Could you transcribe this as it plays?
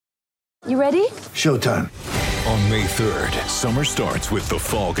You ready? Showtime. On May 3rd, summer starts with The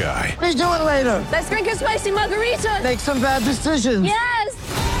Fall Guy. Let's do it later. Let's drink a spicy margarita. Make some bad decisions. Yes!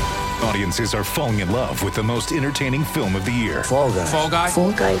 Audiences are falling in love with the most entertaining film of the year. Fall Guy. Fall Guy?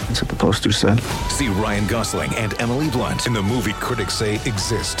 Fall Guy. That's what the poster said. See Ryan Gosling and Emily Blunt in the movie critics say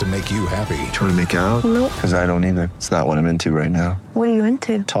exists to make you happy. Trying to make it out? Nope. Because I don't either. It's not what I'm into right now. What are you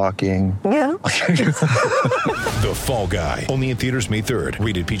into? Talking. Yeah. The Fall Guy. Only in theaters May 3rd.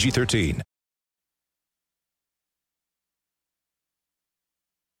 Rated PG-13.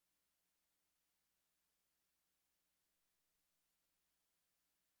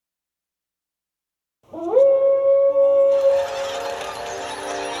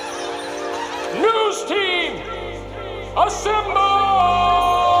 News team, assemble!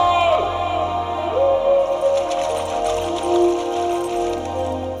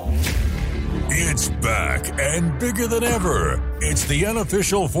 It's back and bigger than ever. It's the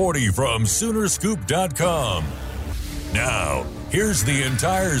unofficial 40 from Soonerscoop.com. Now, here's the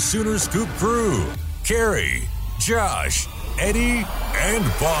entire Sooner Scoop crew. Carrie, Josh, Eddie, and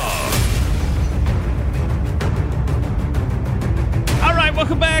Bob. All right,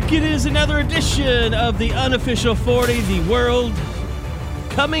 welcome back. It is another edition of the Unofficial 40, the world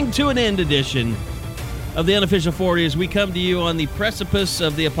coming to an end edition of the Unofficial 40 as we come to you on the precipice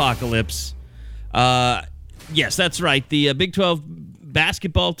of the apocalypse. Yes, that's right. The Big 12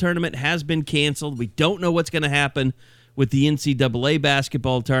 basketball tournament has been canceled. We don't know what's going to happen with the NCAA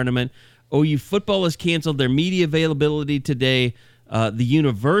basketball tournament. OU football has canceled their media availability today. The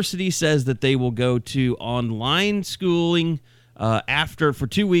university says that they will go to online schooling for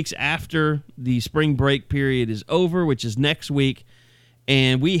 2 weeks after the spring break period is over, which is next week.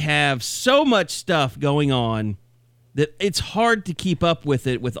 And we have so much stuff going on that it's hard to keep up with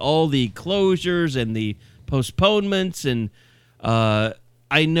it, with all the closures and the postponements. And I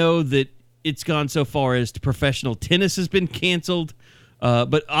know that it's gone so far as to professional tennis has been canceled.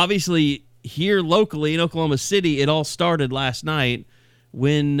 But obviously here locally in Oklahoma City, it all started last night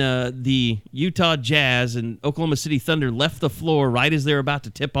when the Utah Jazz and Oklahoma City Thunder left the floor right as they were about to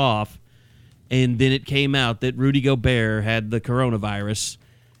tip off. And then it came out that Rudy Gobert had the coronavirus.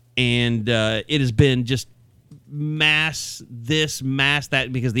 And it has been just mass this, mass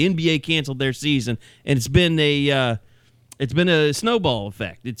that, because the NBA canceled their season. And it's been a snowball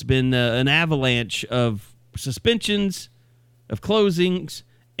effect. It's been an avalanche of suspensions, of closings.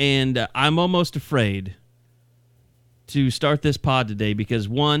 And I'm almost afraid to start this pod today because,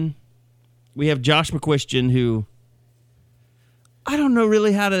 one, we have Josh McCuistion, who I don't know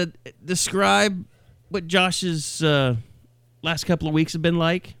really how to describe what Josh's last couple of weeks have been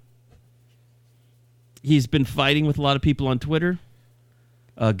like. He's been fighting with a lot of people on Twitter.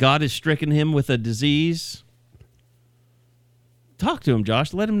 God has stricken him with a disease. Talk to him,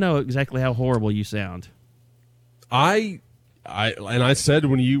 Josh. Let him know exactly how horrible you sound. I said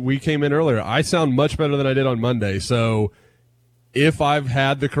when we came in earlier, I sound much better than I did on Monday. So if I've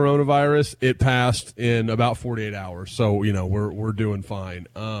had the coronavirus, it passed in about 48 hours. So, we're doing fine.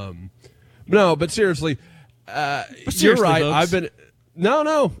 No, but seriously, you're right. Folks.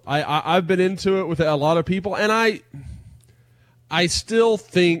 I've been into it with a lot of people, and I still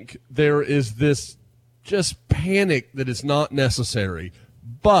think there is this just panic that is not necessary.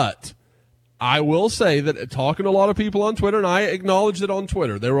 But I will say that talking to a lot of people on Twitter, and I acknowledged it on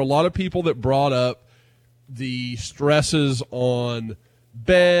Twitter, there were a lot of people that brought up the stresses on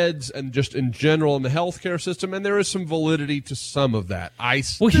beds and just in general in the healthcare system, and there is some validity to some of that. I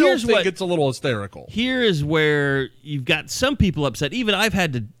still think it's a little hysterical. Here is where you've got some people upset. Even I've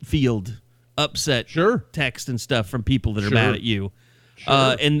had to field upset text and stuff from people that are mad at you.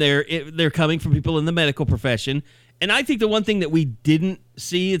 And they're coming from people in the medical profession. And I think the one thing that we didn't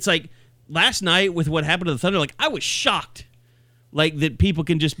see, it's like last night with what happened to the Thunder, like I was shocked that people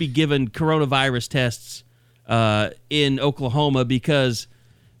can just be given coronavirus tests in Oklahoma because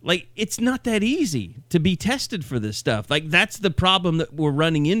it's not that easy to be tested for this stuff. That's the problem that we're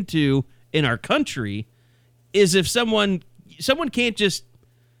running into in our country is if someone can't just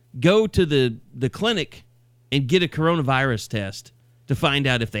go to the clinic and get a coronavirus test to find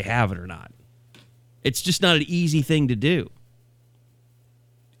out if they have it or not. It's just not an easy thing to do.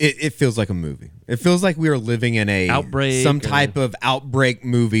 It feels like a movie. It feels like we are living in some type of outbreak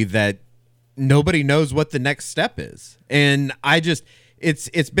movie that nobody knows what the next step is. And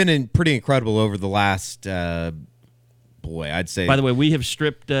it's been pretty incredible over the last, I'd say. By the way, we have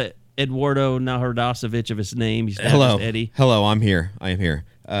stripped Eduardo Nahradasevich of his name. He's Hello, Eddie. Hello, I'm here. I am here.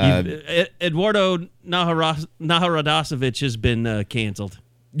 Eduardo Nahradasevich has been canceled.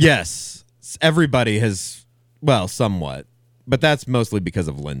 Yes. Everybody has, somewhat. But that's mostly because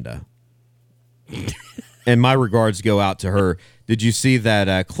of Linda. And my regards go out to her. Did you see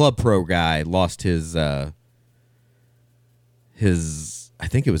that Club Pro guy lost his I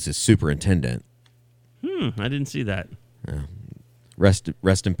think it was his superintendent. I didn't see that.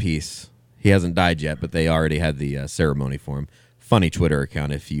 Rest in peace. He hasn't died yet, but they already had the ceremony for him. Funny Twitter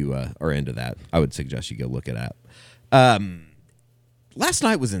account if you are into that. I would suggest you go look it up. Last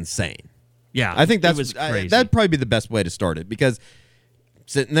night was insane. Yeah, I think it was crazy. That'd probably be the best way to start it because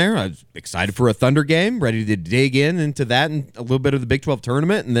sitting there, I was excited for a Thunder game, ready to dig into that and a little bit of the Big 12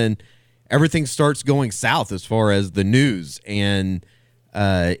 tournament, and then everything starts going south as far as the news. And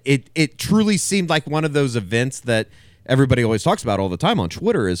it truly seemed like one of those events that everybody always talks about all the time on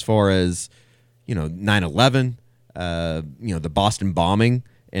Twitter as far as, 9/11, the Boston bombing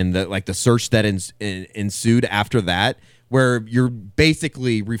and the search that ensued after that, where you're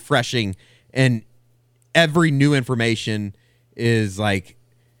basically refreshing and every new information is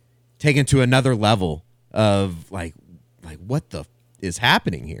taken to another level of what the is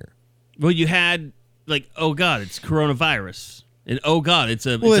happening here. Well, you had oh God, it's coronavirus. And oh God, it's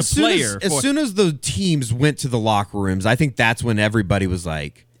a player. As soon as the teams went to the locker rooms, I think that's when everybody was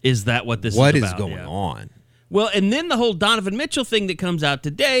like, is that what this is about? What is going on? Well, and then the whole Donovan Mitchell thing that comes out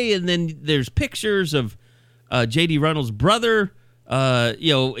today, and then there's pictures of J.D. Runnels' brother,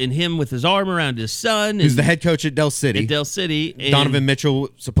 and him with his arm around his son. Who's the head coach at Del City. And Donovan Mitchell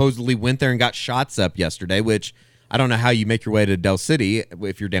supposedly went there and got shots up yesterday, which I don't know how you make your way to Del City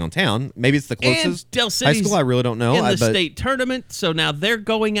if you're downtown. Maybe it's the closest Del City's high school. I really don't know. In the state tournament, so now they're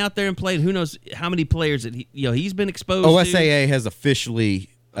going out there and playing. Who knows how many players that he's been exposed to. OSAA has officially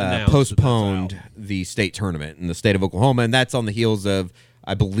postponed the state tournament in the state of Oklahoma, and that's on the heels of,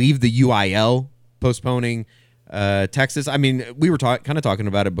 I believe, the UIL postponing Texas. I mean, we were kind of talking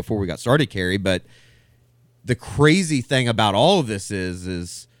about it before we got started, Carrie, but the crazy thing about all of this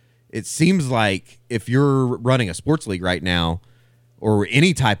is it seems like if you're running a sports league right now or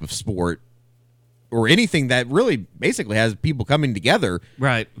any type of sport or anything that really basically has people coming together,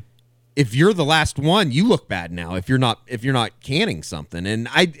 right? If you're the last one, you look bad now if you're not canning something. And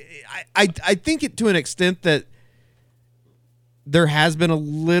I think it to an extent that there has been a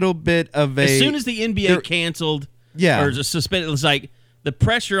little bit of as soon as the NBA canceled, or suspended, it was like the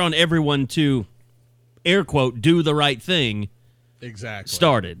pressure on everyone to air quote do the right thing. Exactly.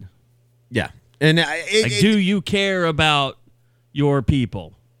 Started. Yeah, and do you care about your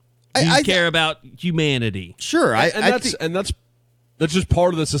people? Do you care about humanity? Sure, that's just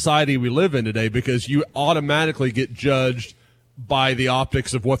part of the society we live in today, because you automatically get judged by the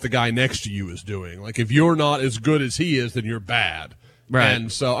optics of what the guy next to you is doing. Like, if you're not as good as he is, then you're bad. Right. And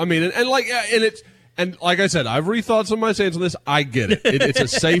so, I mean, and like I said, I've rethought some of my stance on this. I get it. It's a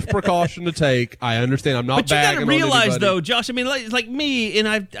safe precaution to take. I understand. I'm not bagging on anybody. But you got to realize, though, Josh, I mean, like me, and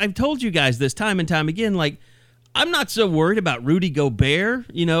I've told you guys this time and time again, I'm not so worried about Rudy Gobert,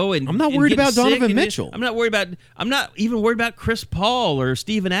 and I'm not worried about Donovan Mitchell. I'm not even worried about Chris Paul or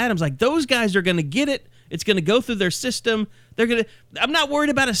Steven Adams. Like, those guys are going to get it. It's going to go through their system. I'm not worried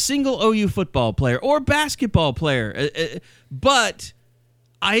about a single OU football player or basketball player. But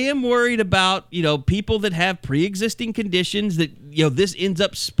I am worried about, people that have pre-existing conditions that, this ends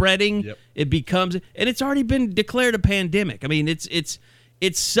up spreading. Yep. It becomes, and it's already been declared a pandemic. I mean, it's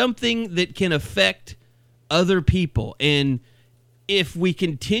something that can affect other people. And if we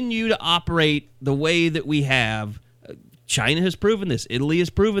continue to operate the way that we have, China has proven this, Italy has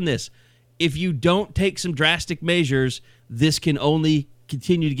proven this. If you don't take some drastic measures, this can only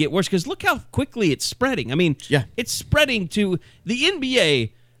continue to get worse, because look how quickly it's spreading. I mean, it's spreading to the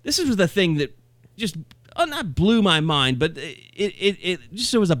NBA. This was the thing that just not blew my mind, but it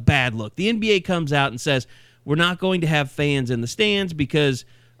just was a bad look. The NBA comes out and says, we're not going to have fans in the stands because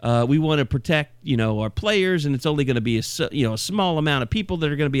we want to protect, our players, and it's only going to be a small amount of people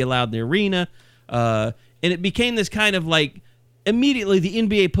that are going to be allowed in the arena. And it became this kind of immediately the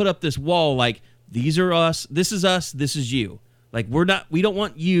NBA put up this wall, these are us, this is you. We don't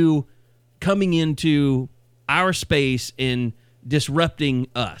want you coming into our space and disrupting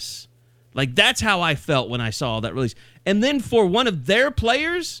us. That's how I felt when I saw that release. And then for one of their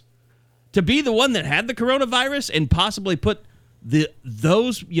players to be the one that had the coronavirus and possibly put the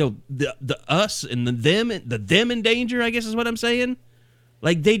us and the them in danger, I guess is what I'm saying.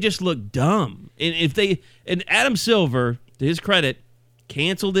 They just look dumb. And Adam Silver, to his credit,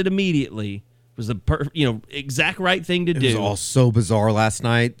 canceled it immediately. Was the exact right thing to do. It was all so bizarre last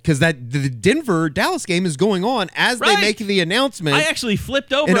night because the Denver-Dallas game is going on as they make the announcement. I actually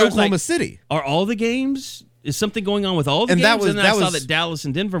flipped over in Oklahoma City. Are all the games is something going on with all the games? And then I saw that Dallas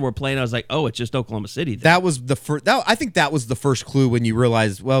and Denver were playing. I was like, oh, it's just Oklahoma City. Then. That was the first. I think that was the first clue when you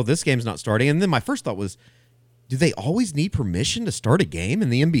realized, well, this game's not starting. And then my first thought was, do they always need permission to start a game in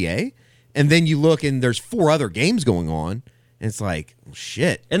the NBA? And then you look and there's 4 other games going on. And it's like, oh,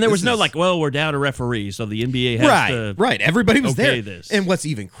 shit. And there was no we're down a referee, so the NBA has to Right. Everybody was okay there. This. And what's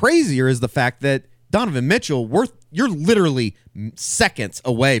even crazier is the fact that Donovan Mitchell, you're literally seconds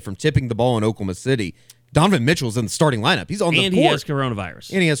away from tipping the ball in Oklahoma City. Donovan Mitchell's in the starting lineup. He's on the court. And he has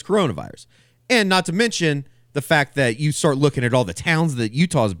coronavirus. And not to mention the fact that you start looking at all the towns that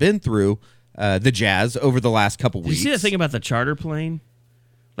Utah's been through, the Jazz, over the last couple weeks. You see the thing about the charter plane?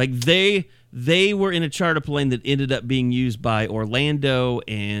 Like, they were in a charter plane that ended up being used by Orlando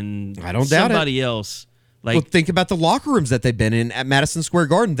and I don't doubt somebody else. Like, well, think about the locker rooms that they've been in at Madison Square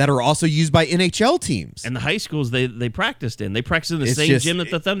Garden that are also used by NHL teams. And the high schools they practiced in. They practiced in the same gym that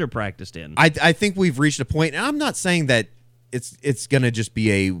the Thunder practiced in. I think we've reached a point, and I'm not saying that it's going to just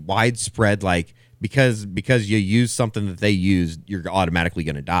be a widespread, like, because you use something that they used, you're automatically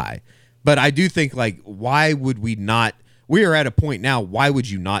going to die. But I do think, like, why would we not? We are at a point now, why would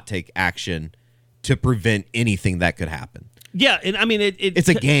you not take action to prevent anything that could happen? Yeah, and I mean, it's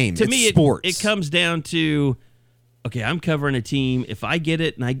a game. To it's me, sports. It comes down to, okay, I'm covering a team. If I get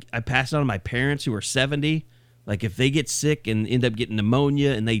it and I pass it on to my parents who are 70, like if they get sick and end up getting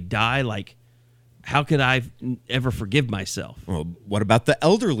pneumonia and they die, like how could I ever forgive myself? Well, what about the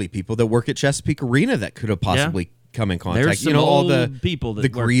elderly people that work at Chesapeake Arena that could have possibly come in contact? There's some all the people that the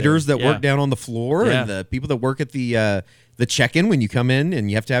greeters that work down on the floor Yeah. and the people that work at the check-in when you come in and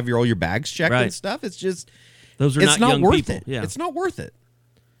you have to have all your bags checked and stuff. It's just those are it's not young worth people. it. Yeah. It's not worth it.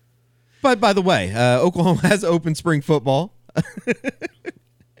 But by the way, Oklahoma has open spring football.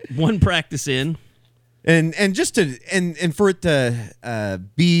 One practice in, and just to and for it to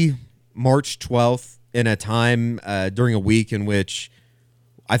be March 12th in a time during a week in which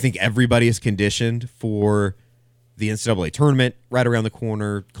I think everybody is conditioned for the NCAA tournament right around the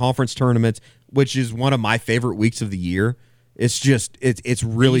corner, conference tournaments, which is one of my favorite weeks of the year. It's just it's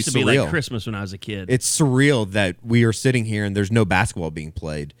really it used to surreal. be like Christmas when I was a kid. It's surreal that we are sitting here and there's no basketball being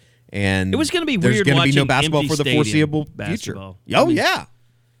played, and it was going to be there's weird going to watching be no basketball empty for the stadium foreseeable basketball. future. Oh yeah,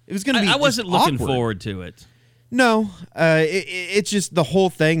 it was going to be. I wasn't looking awkward. forward to it. No, it's just the whole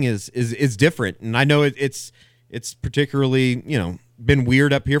thing is different, and I know it's particularly been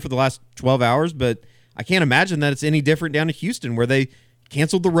weird up here for the last 12 hours, but I can't imagine that it's any different down in Houston where they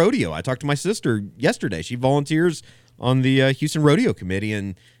canceled the rodeo. I talked to my sister yesterday. She volunteers on the Houston Rodeo Committee,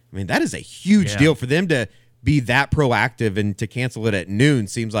 and I mean that is a huge deal for them to be that proactive and to cancel it at noon.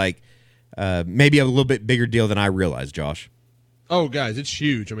 Seems like maybe a little bit bigger deal than I realized, Josh. Oh, guys, it's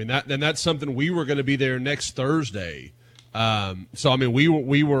huge. I mean, that's something we were going to be there next Thursday. So I mean, we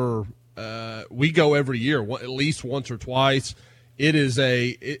go every year, at least once or twice.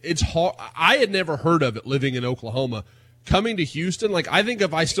 It's hard. I had never heard of it living in Oklahoma. Coming to Houston, like I think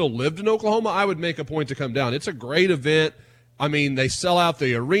if I still lived in Oklahoma, I would make a point to come down. It's a great event. I mean, they sell out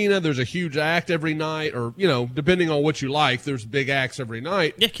the arena. There's a huge act every night, or depending on what you like, there's big acts every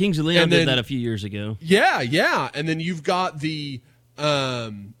night. Yeah, Kings of Leon did that a few years ago. Yeah, and then you've got the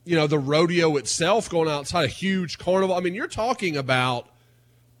the rodeo itself going outside, a huge carnival. I mean, you're talking about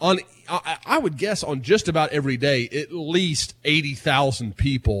I would guess on just about every day at least 80,000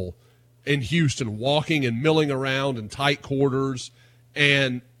 people in Houston walking and milling around in tight quarters.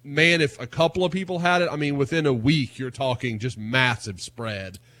 And man, if a couple of people had it, I mean, within a week, you're talking just massive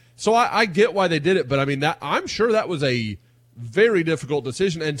spread. So I get why they did it, but I mean, I'm sure that was a very difficult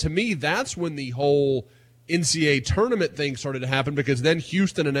decision. And to me, that's when the whole NCAA tournament thing started to happen, because then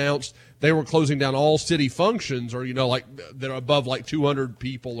Houston announced they were closing down all city functions, or, like they're above like 200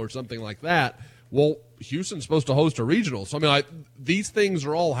 people or something like that. Well, Houston's supposed to host a regional. So, I mean, these things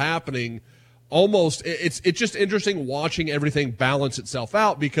are all happening almost. It's just interesting watching everything balance itself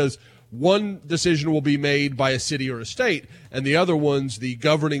out, because one decision will be made by a city or a state, and the other one's the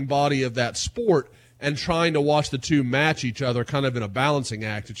governing body of that sport, and trying to watch the two match each other kind of in a balancing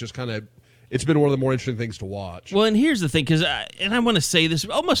act. It's just it's been one of the more interesting things to watch. Well, and here's the thing, and I want to say this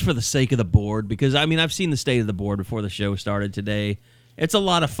almost for the sake of the board, because, I mean, I've seen the state of the board before the show started today. It's a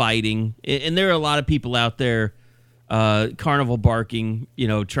lot of fighting, and there are a lot of people out there carnival barking,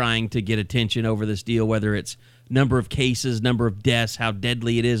 trying to get attention over this deal, whether it's number of cases, number of deaths, how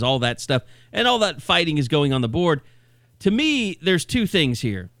deadly it is, all that stuff, and all that fighting is going on the board. To me, there's two things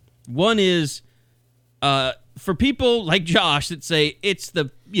here. One is for people like Josh that say it's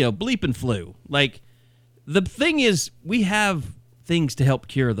the bleeping flu. Like, the thing is, we have things to help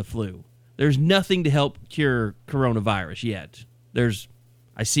cure the flu. There's nothing to help cure coronavirus yet.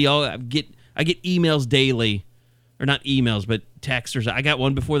 I get emails daily, or not emails, but texts. I got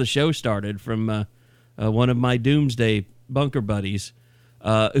one before the show started from one of my doomsday bunker buddies,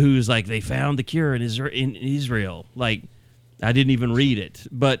 who's like, they found the cure in Israel. Like, I didn't even read it,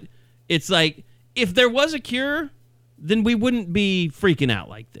 but it's like, if there was a cure, then we wouldn't be freaking out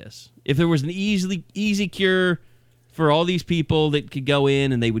like this. If there was an easy cure for all these people that could go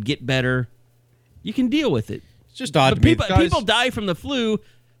in and they would get better, you can deal with it. It's just odd to me. Guys, people die from the flu,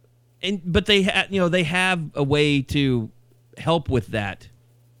 but they have a way to help with that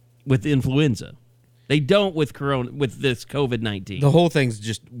with influenza. They don't with this COVID-19. The whole thing's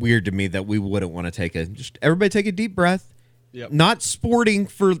just weird to me that we wouldn't want to everybody take a deep breath. Yep. Not sporting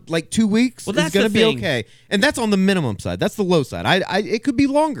for like 2 weeks is going to be okay. And that's on the minimum side. That's the low side. It could be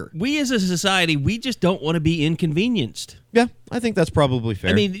longer. We as a society, we just don't want to be inconvenienced. Yeah, I think that's probably fair.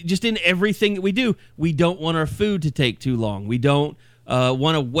 I mean, just in everything that we do, we don't want our food to take too long. We don't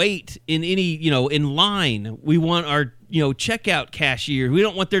want to wait in any, in line. We want our, checkout cashier. We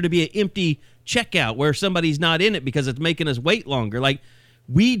don't want there to be an empty checkout where somebody's not in it because it's making us wait longer. Like,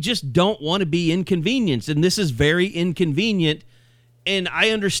 we just don't want to be inconvenienced, and this is very inconvenient. And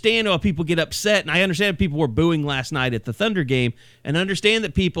I understand why people get upset, and I understand people were booing last night at the Thunder game, and I understand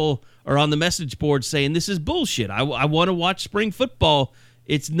that people are on the message board saying this is bullshit. I want to watch spring football.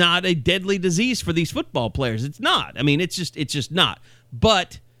 It's not a deadly disease for these football players. It's not. I mean, it's just not.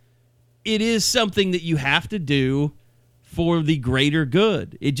 But it is something that you have to do for the greater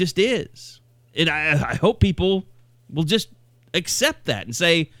good. It just is. And I hope people will just accept that and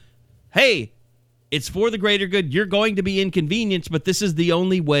say, hey, it's for the greater good. You're going to be inconvenienced, but this is the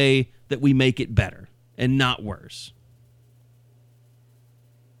only way that we make it better and not worse.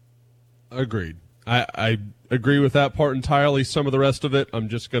 Agreed. I agree with that part entirely. Some of the rest of it, I'm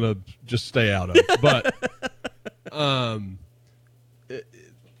just going to stay out of. But,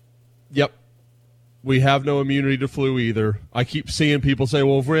 yep. We have no immunity to flu either. I keep seeing people say,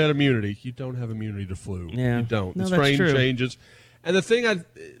 well, if we had immunity, you don't have immunity to flu. Yeah. You don't. No, the strain that's true. changes. And the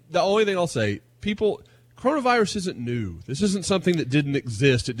only thing I'll say, coronavirus isn't new. This isn't something that didn't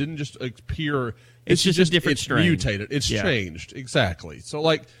exist. It didn't just appear. It's just a different strain. Mutated. It's changed. Exactly. So,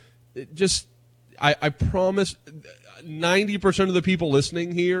 I promise 90% of the people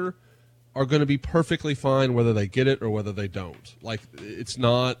listening here are going to be perfectly fine whether they get it or whether they don't. Like, it's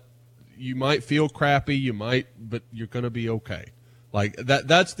not. You might feel crappy, but you're going to be okay. Like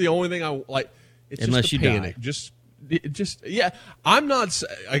that's the only thing I like. It's unless just you panic. Die. I'm not,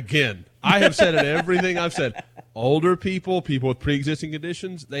 again, I have said it, everything I've said. Older people with pre-existing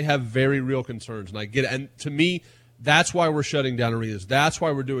conditions, they have very real concerns, and I get it. And to me, that's why we're shutting down arenas. That's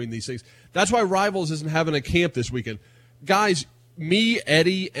why we're doing these things. That's why Rivals isn't having a camp this weekend. Guys, me,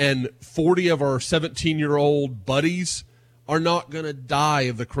 Eddie, and 40 of our 17-year-old buddies are not going to die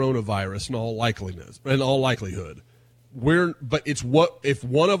of the coronavirus in all likelihood. But it's if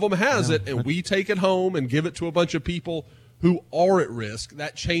one of them has it and we take it home and give it to a bunch of people who are at risk,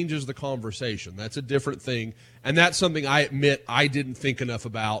 that changes the conversation. That's a different thing, and that's something I admit I didn't think enough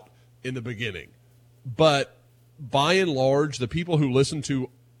about in the beginning. But by and large, the people who listen to,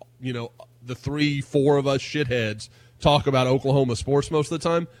 the 3-4 of us shitheads talk about Oklahoma sports most of the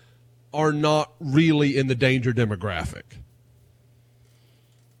time are not really in the danger demographic.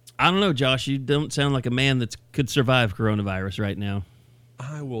 I don't know, Josh. You don't sound like a man that could survive coronavirus right now.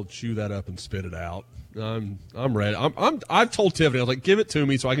 I will chew that up and spit it out. I'm ready. I've told Tiffany, I was like, give it to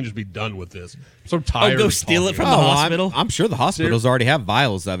me so I can just be done with this. I'm so tired. Go of steal it talking from the hospital. I'm sure the hospitals already have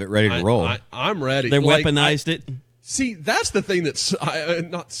vials of it ready to roll. I'm ready. They weaponized it. See, that's the thing that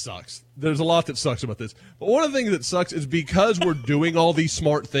not sucks. There's a lot that sucks about this. But one of the things that sucks is because we're doing all these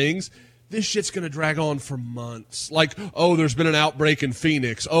smart things, this shit's going to drag on for months. Like, oh, there's been an outbreak in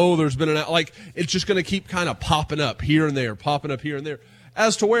Phoenix. Oh, there's been it's just going to keep kind of popping up here and there.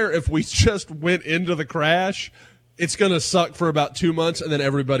 As to where if we just went into the crash, it's going to suck for about 2 months, and then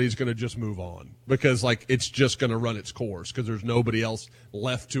everybody's going to just move on because, it's just going to run its course because there's nobody else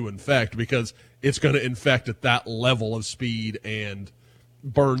left to infect because it's going to infect at that level of speed and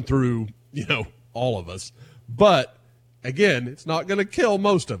burn through, all of us. But again, it's not going to kill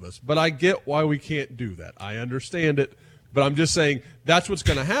most of us, but I get why we can't do that. I understand it, but I'm just saying that's what's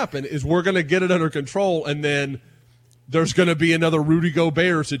going to happen is we're going to get it under control, and then there's going to be another Rudy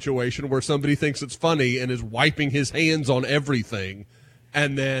Gobert situation where somebody thinks it's funny and is wiping his hands on everything,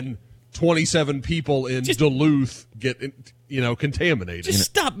 and then 27 people in Duluth get contaminated. Just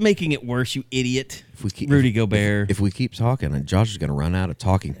stop making it worse, you idiot. Rudy Gobert. If we keep talking, and Josh is going to run out of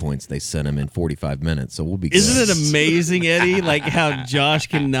talking points they sent him in 45 minutes, so we'll be good. Isn't it amazing, Eddie, how Josh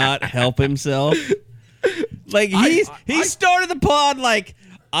cannot help himself? He started the pod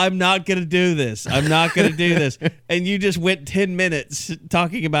I'm not going to do this. I'm not going to do this. And you just went 10 minutes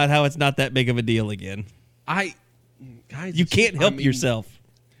talking about how it's not that big of a deal again. You can't help yourself.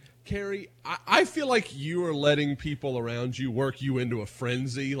 Carrie, I feel like you are letting people around you work you into a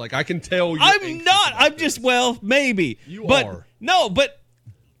frenzy. Like, I can tell you. I'm not. I'm just, well, maybe. You are. No, but.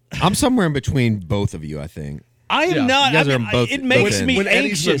 I'm somewhere in between both of you, I think. I am not. You guys are both, it makes me when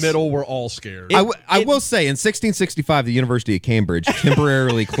anxious. Eddie's in the middle, we're all scared. I will say, in 1665, the University of Cambridge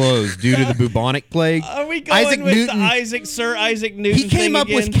temporarily closed due to the bubonic plague. Are we going with Sir Isaac Newton? He came up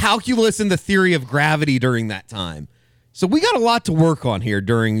again? with calculus and the theory of gravity during that time. So we got a lot to work on here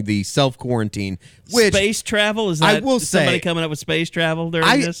during the self-quarantine. Space travel? Is that I will say, somebody coming up with space travel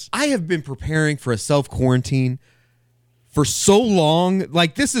during this? I have been preparing for a self-quarantine for so long.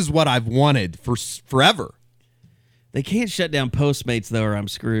 Like, this is what I've wanted for forever. They can't shut down Postmates, though, or I'm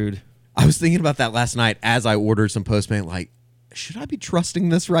screwed. I was thinking about that last night as I ordered some Postmates. Like, should I be trusting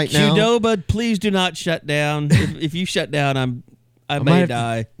this right now? Qdoba, please do not shut down. if you shut down, I may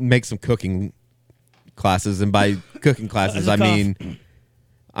die. Make some cooking classes, and by cooking classes, I mean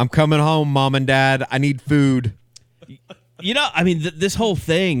I'm coming home, Mom and Dad. I need food. You know, I mean, this whole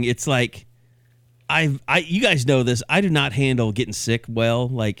thing. It's like, you guys know this. I do not handle getting sick well.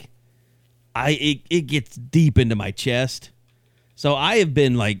 Like, it gets deep into my chest. So I have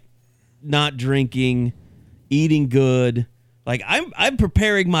been like not drinking, eating good. Like, I'm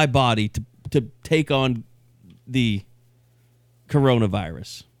preparing my body to take on the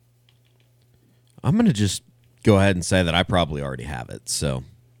coronavirus. I'm going to just go ahead and say that I probably already have it. So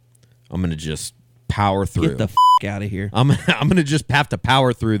I'm going to just power through. Get the out of here. I'm going to just have to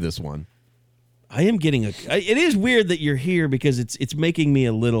power through this one. I am getting it is weird that you're here because it's making me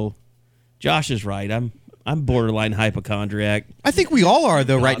a little. Josh is right. I'm borderline hypochondriac. I think we all are,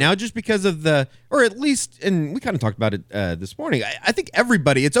 though, right now, just because of or at least, and we kind of talked about it this morning. I think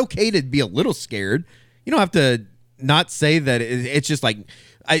everybody, it's okay to be a little scared. You don't have to not say that it's just like,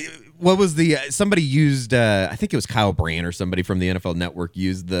 what was somebody used, I think it was Kyle Brandt or somebody from the NFL Network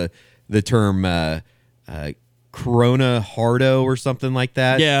used the term Corona Hardo or something like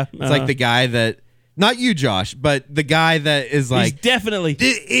that. Yeah. It's like the guy that, not you, Josh, but the guy that is like, he's definitely.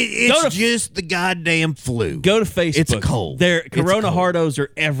 It's just the goddamn flu. Go to Facebook. It's cold. Corona Hardos are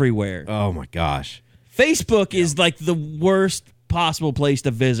everywhere. Oh my gosh. Facebook is like the worst possible place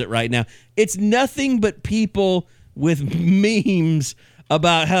to visit right now. It's nothing but people with memes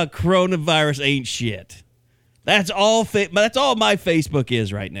about how coronavirus ain't shit. That's all my Facebook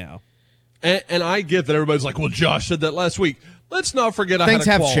is right now. And I get that everybody's like, well, Josh said that last week. Let's not forget Things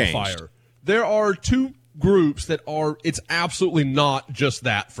I had a have qualifier. changed. There are two groups that it's absolutely not just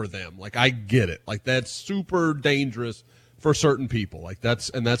that for them. Like, I get it. Like, that's super dangerous for certain people. Like, that's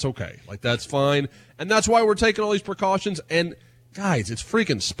okay. Like, that's fine. And that's why we're taking all these precautions. And guys, it's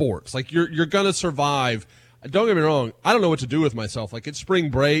freaking sports. Like, you're going to survive. Don't get me wrong. I don't know what to do with myself. Like, it's spring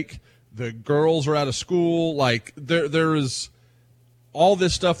break. The girls are out of school. Like, there is all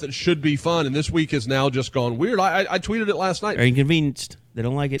this stuff that should be fun. And this week has now just gone weird. I tweeted it last night. Are inconvenienced. They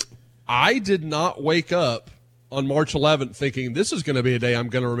don't like it. I did not wake up on March 11th thinking this is going to be a day I'm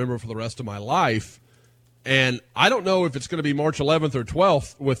going to remember for the rest of my life. And I don't know if it's going to be March 11th or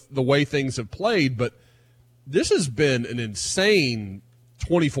 12th with the way things have played, but this has been an insane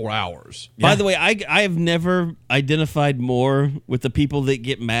 24 hours. Yeah. By the way, I have never identified more with the people that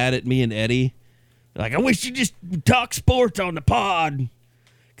get mad at me and Eddie. They're like, I wish you just talk sports on the pod.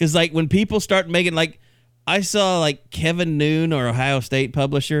 Because, like, when people start making, like, I saw like Kevin Noon, our Ohio State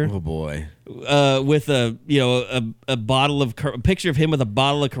publisher. Oh boy, with a bottle of a picture of him with a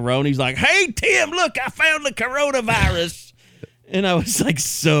bottle of Corona. He's like, "Hey Tim, look, I found the coronavirus," and I was like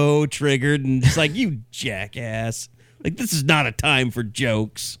so triggered and just like, "You jackass! Like, this is not a time for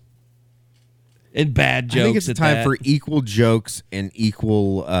jokes and bad jokes." I think it's a time for equal jokes and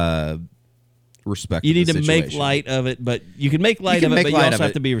equal respect. You need to make light of it, but you can make light of it, but you also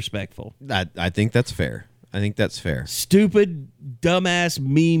have to be respectful. I think that's fair. Stupid, dumbass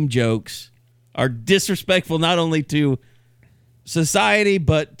meme jokes are disrespectful not only to society,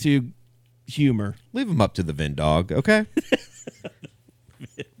 but to humor. Leave them up to the Vin Dog, okay?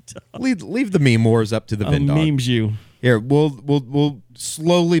 Leave the meme wars up to the Vin Dog. Memes you. Here, we'll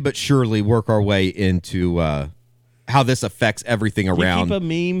slowly but surely work our way into how this affects everything around keep a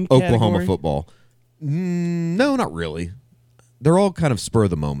meme Oklahoma category? Football. No, not really. They're all kind of spur of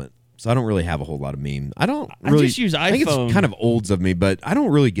the moment. So I don't really have a whole lot of memes. I just use iPhone. I think it's kind of olds of me, but I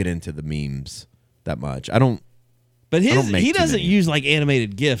don't really get into the memes that much. I don't But he doesn't use like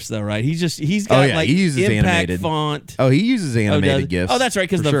animated GIFs though, right? He's got like he uses impact animated font. Oh, he uses animated GIFs. Oh, that's right,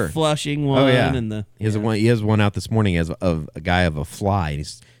 because the Flushing one. Oh yeah, and he has one out this morning as of a guy of a fly. And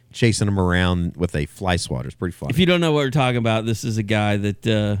he's chasing him around with a fly swatter. It's pretty funny. If you don't know what we're talking about, this is a guy that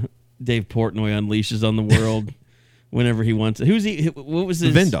Dave Portnoy unleashes on the world whenever he wants it. Who's he? What was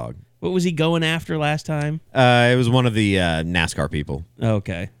his Vindog? What was he going after last time? It was one of the NASCAR people.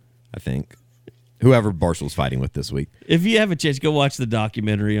 Okay, I think. Whoever Barstool's fighting with this week. If you have a chance, go watch the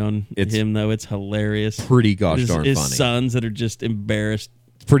documentary on him, though. It's hilarious. Pretty gosh darn funny. His sons that are just embarrassed.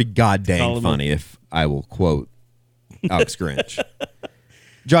 It's pretty goddamn funny, if I will quote Alex Grinch.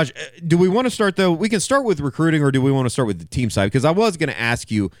 Josh, do we want to start, though? We can start with recruiting, or do we want to start with the team side? Because I was going to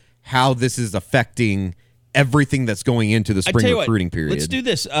ask you how this is affecting everything that's going into the spring recruiting period. Let's do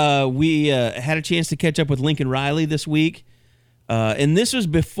this. We had a chance to catch up with Lincoln Riley this week, and this was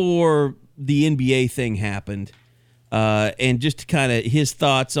before the NBA thing happened, and just kind of his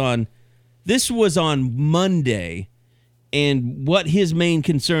thoughts on this was on Monday and what his main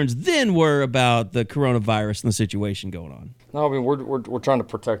concerns then were about the coronavirus and the situation going on. No, I mean we're trying to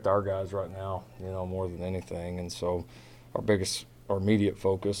protect our guys right now, more than anything, and so our immediate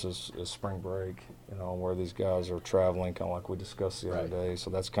focus is spring break, where these guys are traveling, kind of like we discussed the other day.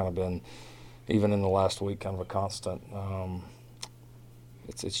 So that's kind of been, even in the last week, kind of a constant.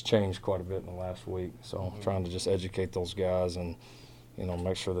 It's changed quite a bit in the last week, so trying to just educate those guys and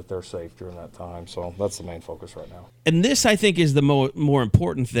make sure that they're safe during that time. So that's the main focus right now. And this, I think, is the more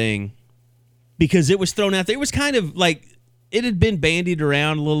important thing, because it was thrown out there. It was kind of like it had been bandied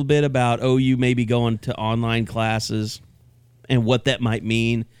around a little bit about OU maybe going to online classes and what that might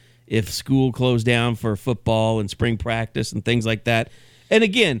mean if school closed down for football and spring practice and things like that. And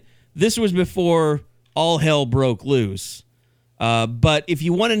again, this was before all hell broke loose. But if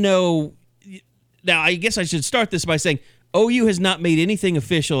you want to know, now I guess I should start this by saying OU has not made anything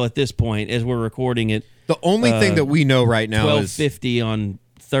official at this point as we're recording it. The only thing that we know right now is 12:50 on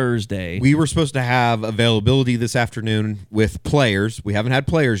Thursday. We were supposed to have availability this afternoon with players. We haven't had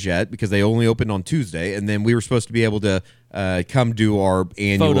players yet because they only opened on Tuesday, and then we were supposed to be able to come do our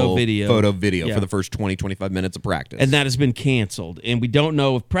annual photo video for the first 20-25 minutes of practice. And that has been canceled. And we don't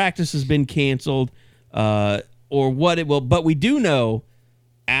know if practice has been canceled or what it will, but we do know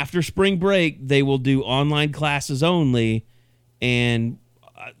after spring break they will do online classes only. And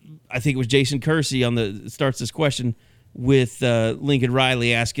I think it was Jason Kersey starts this question with Lincoln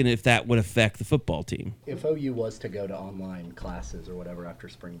Riley asking if that would affect the football team. If OU was to go to online classes or whatever after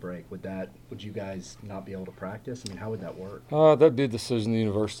spring break, would you guys not be able to practice? I mean, how would that work? That'd be a decision the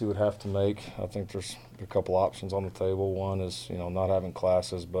university would have to make. I think there's a couple options on the table. One is, not having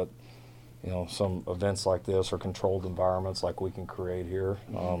classes, but some events like this or controlled environments like we can create here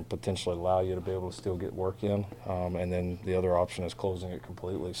potentially allow you to be able to still get work in. And then the other option is closing it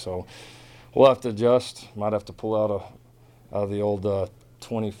completely. So we'll have to adjust. Might have to pull out the old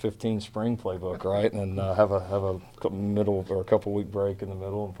 2015 spring playbook, right? And have a middle or a couple week break in the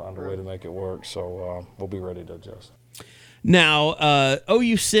middle and find a way to make it work. So we'll be ready to adjust. Now,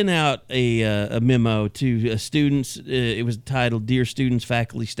 OU sent out a memo to students. It was titled "Dear Students,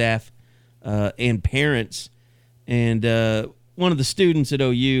 Faculty, Staff, and Parents." And one of the students at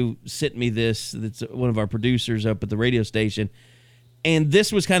OU sent me this. That's one of our producers up at the radio station. And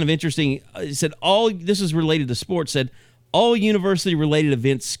this was kind of interesting. It said this is related to sports. Said all university-related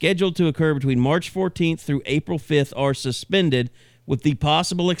events scheduled to occur between March 14th through April 5th are suspended, with the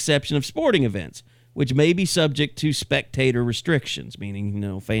possible exception of sporting events, which may be subject to spectator restrictions,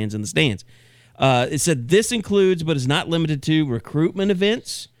 meaning fans in the stands. It said this includes, but is not limited to, recruitment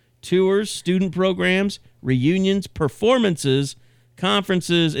events, tours, student programs, reunions, performances,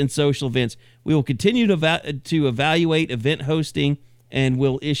 conferences, and social events. We will continue to evaluate event hosting and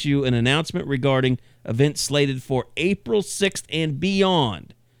will issue an announcement regarding events slated for April 6th and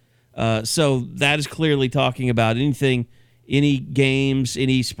beyond. So that is clearly talking about anything, any games,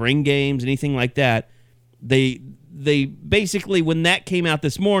 any spring games, anything like that. They basically, when that came out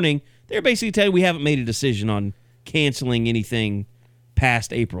this morning, they're basically telling you we haven't made a decision on canceling anything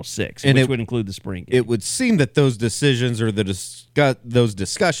past April 6th, which would include the spring game. It would seem that those decisions or those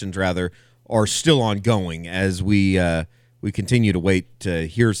discussions rather are still ongoing as we continue to wait to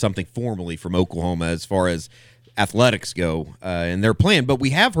hear something formally from Oklahoma as far as athletics go and their plan. But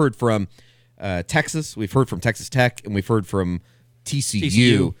we have heard from Texas, we've heard from Texas Tech, and we've heard from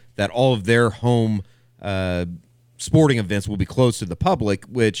TCU that all of their home sporting events will be closed to the public,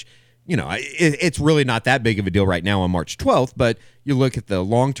 which, it's really not that big of a deal right now on March 12th, but you look at the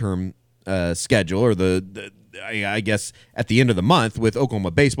long-term schedule or the I guess at the end of the month with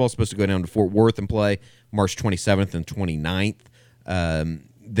Oklahoma baseball supposed to go down to Fort Worth and play March 27th and 29th.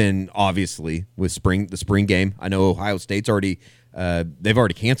 Then obviously with the spring game, I know Ohio State's already they've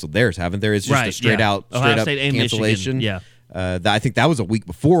already canceled theirs, haven't there? It's just a straight up cancellation. Michigan, yeah. I think that was a week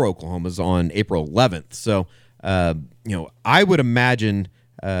before Oklahoma's on April 11th. So I would imagine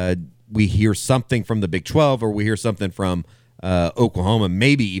we hear something from the Big 12 or we hear something from Oklahoma,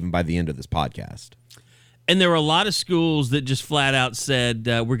 maybe even by the end of this podcast. And there were a lot of schools that just flat out said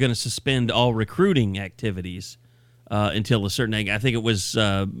we're going to suspend all recruiting activities until a certain date. I think it was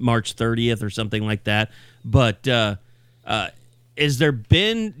March 30th or something like that. But has there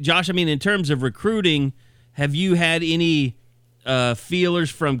been, Josh, I mean, in terms of recruiting, have you had any feelers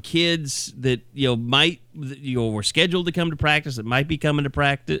from kids that were scheduled to come to practice, that might be coming to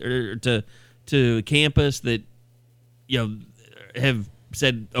practice or to campus that have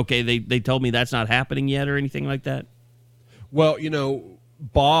said, okay, they told me that's not happening yet or anything like that? Well,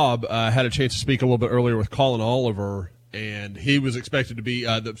 Bob had a chance to speak a little bit earlier with Colin Oliver, and he was expected to be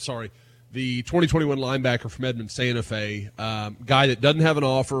the 2021 linebacker from Edmond Santa Fe, guy that doesn't have an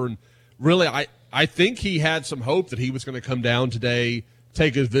offer. And really, I think he had some hope that he was going to come down today,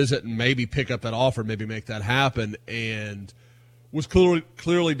 take his visit, and maybe pick up that offer, maybe make that happen, and was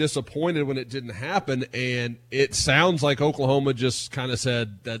clearly disappointed when it didn't happen. And it sounds like Oklahoma just kind of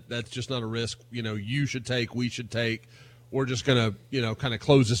said that's just not a risk, you should take, we should take. We're just going to, kind of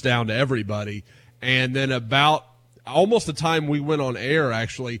close this down to everybody. And then about almost the time we went on air,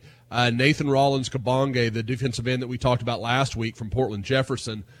 actually, Nathan Rollins-Kabonge, the defensive end that we talked about last week from Portland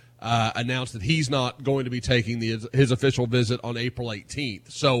Jefferson, announced that he's not going to be taking his official visit on April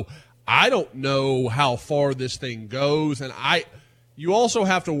 18th. So I don't know how far this thing goes. And you also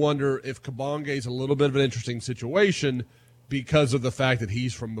have to wonder if Kabonge is a little bit of an interesting situation because of the fact that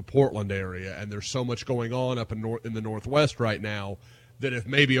he's from the Portland area and there's so much going on up in the Northwest right now that if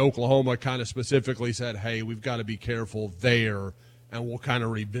maybe Oklahoma kind of specifically said, hey, we've got to be careful there and we'll kind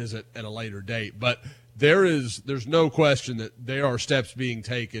of revisit at a later date. But there's no question that there are steps being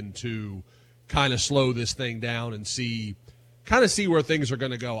taken to kind of slow this thing down and see where things are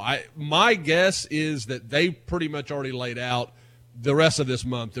going to go. My guess is that they pretty much already laid out the rest of this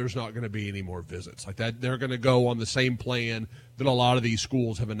month there's not going to be any more visits like that. They're going to go on the same plan that a lot of these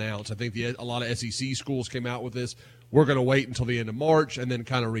schools have announced. I think a lot of SEC schools came out with this. We're going to wait until the end of March and then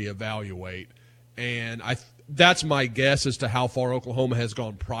kind of reevaluate. And that's my guess as to how far Oklahoma has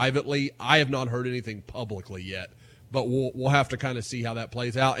gone privately. I have not heard anything publicly yet, but we'll have to kind of see how that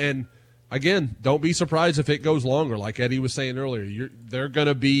plays out. And again, don't be surprised if it goes longer. Like Eddie was saying earlier, they're going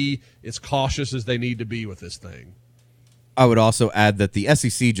to be as cautious as they need to be with this thing. I would also add that the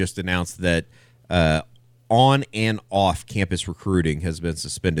SEC just announced that on and off campus recruiting has been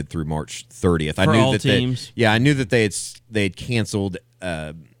suspended through March 30th. For all teams. I knew that they had canceled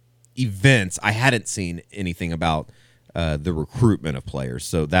events. I hadn't seen anything about the recruitment of players,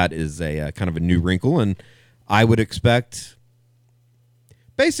 so that is a kind of a new wrinkle. And I would expect,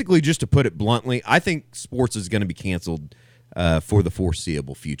 basically, just to put it bluntly, I think sports is going to be canceled for the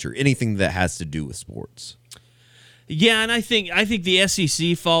foreseeable future. Anything that has to do with sports. Yeah, and I think the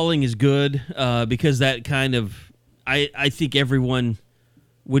SEC falling is good because that kind of I think everyone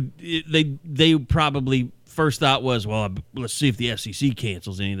would they probably first thought was, well, let's see if the SEC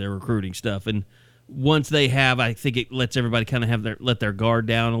cancels any of their recruiting stuff, and once they have, I think it lets everybody kind of let their guard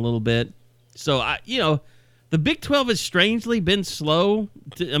down a little bit. So the Big 12 has strangely been slow.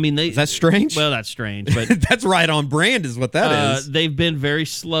 Is that strange? Well, that's strange, but that's right on brand, is what that is. They've been very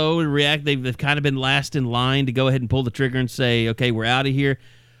slow to react. They've kind of been last in line to go ahead and pull the trigger and say, "Okay, we're out of here."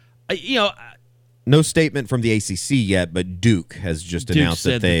 No statement from the ACC yet, but Duke has just announced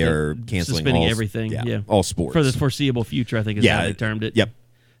that they are canceling suspending everything. All sports for the foreseeable future, I think is how they termed it. Yep.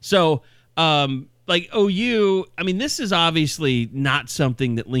 So, like OU, this is obviously not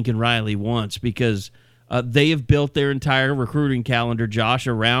something that Lincoln Riley wants because they have built their entire recruiting calendar, Josh,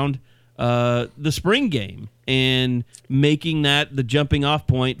 around the spring game and making that the jumping off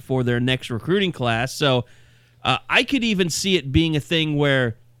point for their next recruiting class. So I could even see it being a thing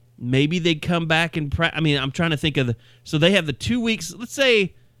where maybe they come back and I'm trying to think of so they have the 2 weeks. Let's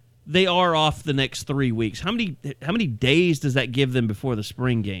say they are off the next 3 weeks. How many days does that give them before the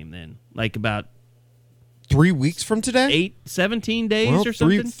spring game then? Like about 3 weeks from today? 17 days or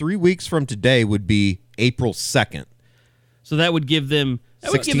something? 3 weeks from today would be April 2nd. So that would give them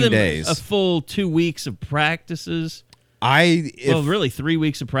 16 days. A full 2 weeks of practices. Really 3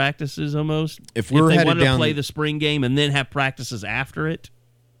 weeks of practices almost. If they wanted to play the spring game and then have practices after it.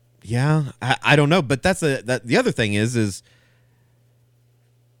 Yeah, I don't know, but that's the other thing is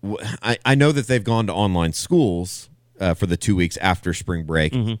I know that they've gone to online schools for the 2 weeks after spring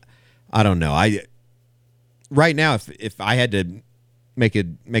break. Mm-hmm. I don't know. Right now, if I had to make a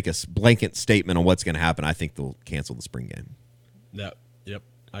blanket statement on what's going to happen, I think they'll cancel the spring game. Yep,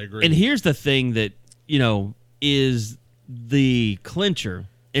 I agree. And here's the thing that, is the clincher.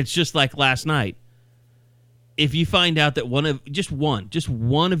 It's just like last night. If you find out that just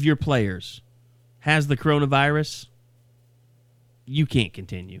one of your players has the coronavirus, you can't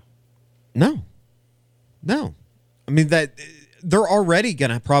continue. No. I mean, that they're already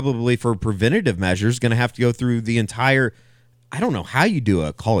going to probably, for preventative measures, going to have to go through the entire, I don't know how you do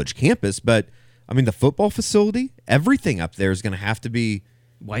a college campus, but I mean, the football facility, everything up there is going to have to be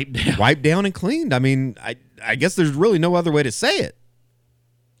wiped down and cleaned. I mean, I guess there's really no other way to say it.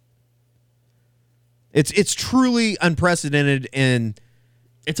 It's truly unprecedented, and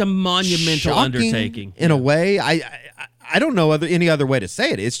it's a monumental undertaking in a way. I don't know any other way to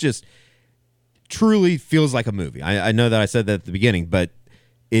say it. It's just truly feels like a movie. I know that I said that at the beginning, but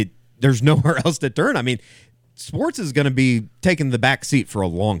there's nowhere else to turn. I mean, sports is going to be taking the back seat for a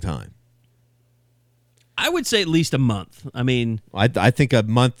long time. I would say at least a month. I mean, I think a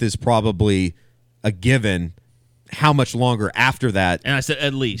month is probably a given. How much longer after that? And I said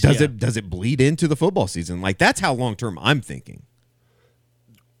at least. Does it bleed into the football season? Like, that's how long term I'm thinking.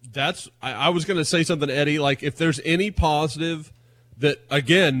 I was going to say something, Eddie. Like, if there's any positive that,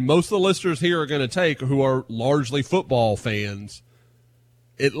 again, most of the listeners here are going to take, who are largely football fans,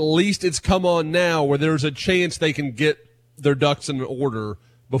 at least it's come on now where there's a chance they can get their ducks in order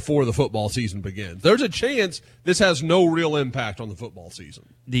before the football season begins. There's a chance this has no real impact on the football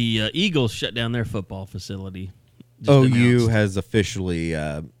season. The Eagles shut down their football facility. OU has officially,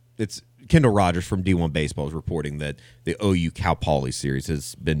 it's Kendall Rogers from D1 Baseball is reporting that the OU Cal Poly series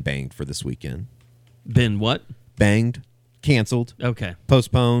has been banged for this weekend. Been what? Banged, canceled, okay,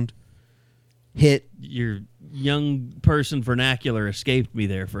 postponed, hit. Your young person vernacular escaped me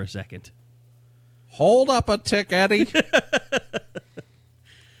there for a second. Hold up a tick, Eddie.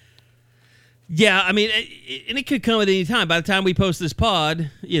 Yeah, I mean, and it could come at any time. By the time we post this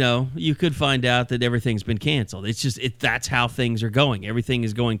pod, you could find out that everything's been canceled. It's just that's how things are going. Everything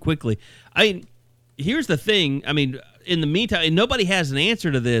is going quickly. I mean, here's the thing. I mean, in the meantime, and nobody has an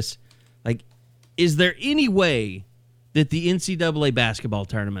answer to this. Like, is there any way that the NCAA basketball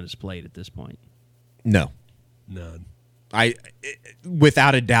tournament is played at this point? No. None.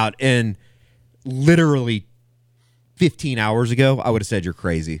 Without a doubt, and literally 15 hours ago, I would have said you're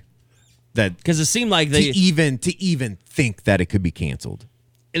crazy. Because it seemed like to even think that it could be canceled,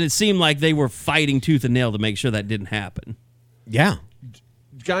 and it seemed like they were fighting tooth and nail to make sure that didn't happen. Yeah,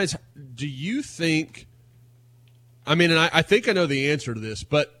 guys, do you think? I mean, and I think I know the answer to this,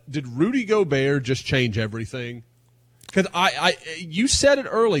 but did Rudy Gobert just change everything? Because you said it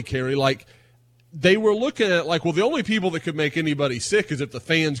early, Kerry. Like, they were looking at the only people that could make anybody sick is if the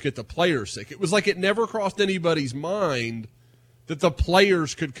fans get the players sick. It was like it never crossed anybody's mind that the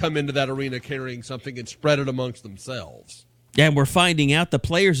players could come into that arena carrying something and spread it amongst themselves. Yeah, and we're finding out the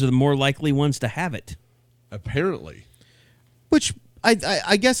players are the more likely ones to have it. Apparently. Which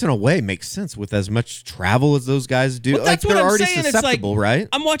I guess in a way makes sense with as much travel as those guys do. Well, that's they're what I'm already saying. susceptible, right?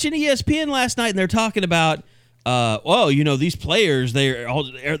 I'm watching ESPN last night, and they're talking about, these players,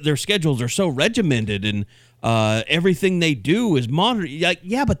 their schedules are so regimented, and everything they do is monitored. Like,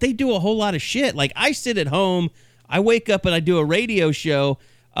 yeah, but they do a whole lot of shit. Like, I sit at home, I wake up and I do a radio show,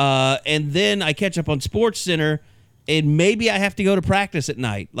 and then I catch up on SportsCenter, and maybe I have to go to practice at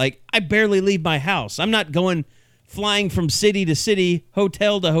night. Like, I barely leave my house. I'm not flying from city to city,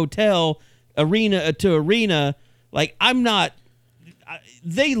 hotel to hotel, arena to arena. Like, I'm not.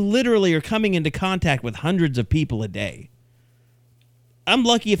 They literally are coming into contact with hundreds of people a day. I'm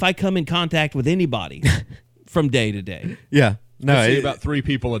lucky if I come in contact with anybody from day to day. Yeah. No, I see about 3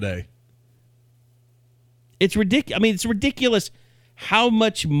 people a day. It's ridiculous. I mean, it's ridiculous how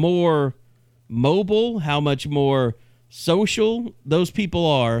much more mobile, how much more social those people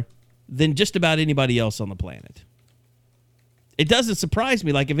are than just about anybody else on the planet. It doesn't surprise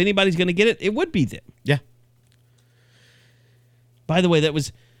me. Like, if anybody's going to get it, it would be them. Yeah. By the way, that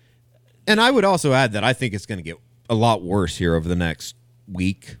was... And I would also add that I think it's going to get a lot worse here over the next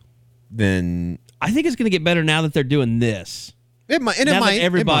week than... I think it's going to get better now that they're doing this. It might.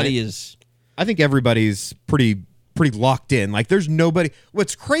 Everybody is... I think everybody's pretty locked in. Like, there's nobody.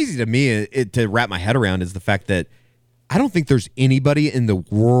 What's crazy to me to wrap my head around is the fact that I don't think there's anybody in the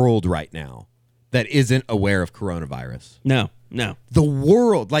world right now that isn't aware of coronavirus. No. The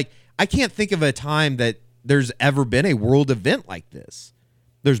world. Like, I can't think of a time that there's ever been a world event like this.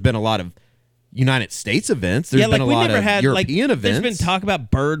 There's been a lot of United States events. There's been a lot of European events. There's been talk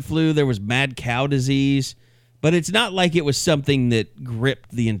about bird flu. There was mad cow disease, but it's not like it was something that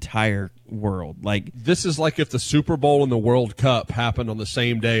gripped the entire world. Like, this is like if the Super Bowl and the World Cup happened on the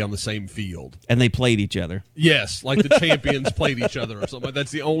same day on the same field, and they played each other. Yes, like the champions played each other or something.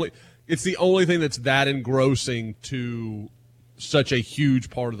 It's the only thing that's that engrossing to such a huge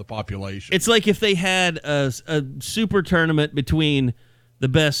part of the population. It's like if they had a super tournament between the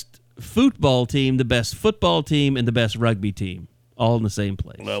best football team, the best football team, and the best rugby team, all in the same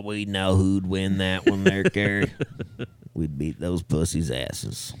place. Well, we know who'd win that one there, Kerry. We'd beat those pussies'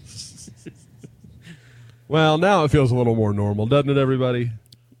 asses. Well, now it feels a little more normal, doesn't it, everybody?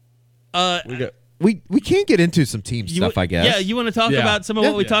 We can't get into some team stuff, I guess. Yeah, you want to talk about some of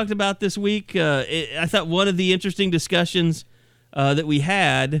what we talked about this week? I thought one of the interesting discussions that we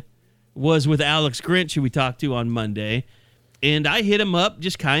had was with Alex Grinch, who we talked to on Monday. And I hit him up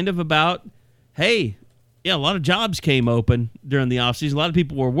just kind of about, hey, a lot of jobs came open during the offseason. A lot of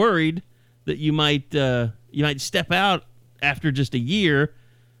people were worried that you might step out after just a year.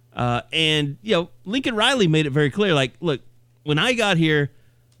 And Lincoln Riley made it very clear. Like, look, when I got here,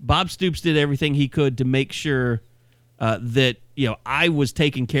 Bob Stoops did everything he could to make sure that I was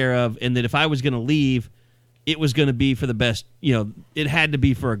taken care of, and that if I was going to leave, it was going to be for the best. It had to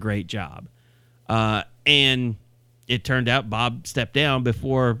be for a great job. And it turned out Bob stepped down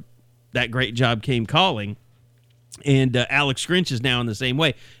before that great job came calling. And Alex Grinch is now in the same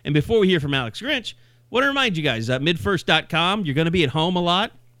way. And before we hear from Alex Grinch, I want to remind you guys, midfirst.com, you're going to be at home a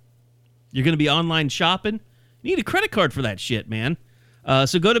lot. You're going to be online shopping. You need a credit card for that shit, man.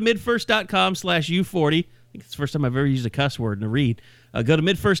 So go to midfirst.com/U40. I think it's the first time I've ever used a cuss word in a read. Go to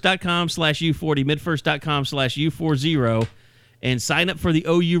midfirst.com/U40, midfirst.com/U40, and sign up for the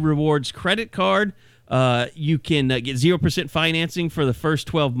OU Rewards credit card. You can get 0% financing for the first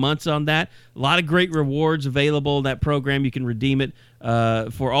 12 months on that. A lot of great rewards available in that program. You can redeem it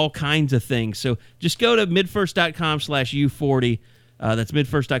for all kinds of things. So just go to midfirst.com/U40. That's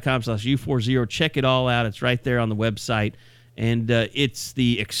midfirst.com/U40. Check it all out. It's right there on the website. And it's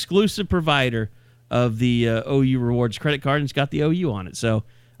the exclusive provider of the OU Rewards credit card, and it's got the OU on it. So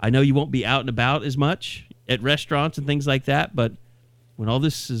I know you won't be out and about as much at restaurants and things like that, but when all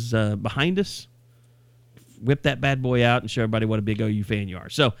this is behind us, whip that bad boy out and show everybody what a big OU fan you are.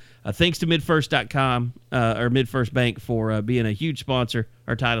 So thanks to midfirst.com or MidFirst Bank for being a huge sponsor,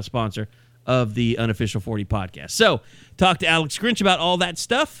 our title sponsor of the Unofficial 40 podcast. So talk to Alex Grinch about all that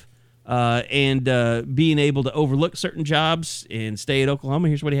stuff and being able to overlook certain jobs and stay at Oklahoma.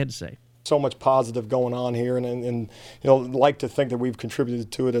 Here's what he had to say. So much positive going on here, and like to think that we've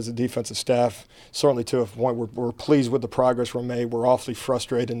contributed to it as a defensive staff. Certainly to a point we're pleased with the progress we're made. We're awfully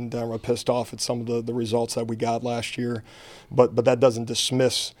frustrated and we're pissed off at some of the results that we got last year, but that doesn't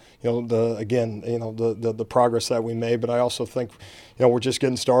dismiss the progress that we made. But I also think we're just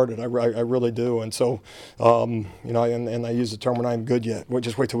getting started. I really do, and so and I use the term "we're not even good yet." We'll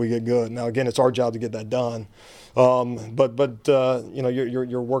just wait till we get good. Now again, it's our job to get that done. But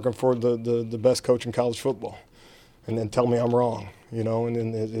you're working for the best coach in college football, and then tell me I'm wrong, And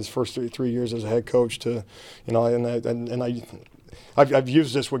in his first three years as a head coach, I've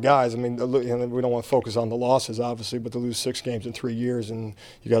used this with guys. I mean, we don't want to focus on the losses, obviously, but to lose 6 games in 3 years, and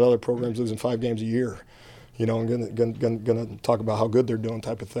you got other programs losing 5 games a year. And going to talk about how good they're doing,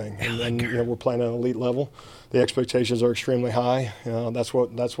 type of thing. And we're playing at an elite level. The expectations are extremely high. That's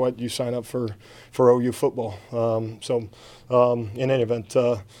what you sign up for OU football. In any event,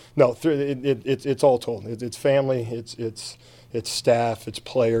 it's all told. It's family. It's staff. It's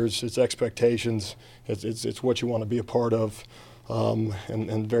players. It's expectations. It's what you want to be a part of.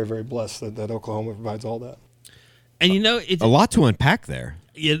 And very, very blessed that Oklahoma provides all that. And it's a lot to unpack there.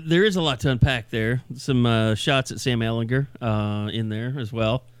 Yeah, there is a lot to unpack there. Some shots at Sam Ehlinger in there as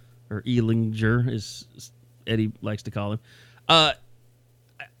well, or Ehlinger, as Eddie likes to call him.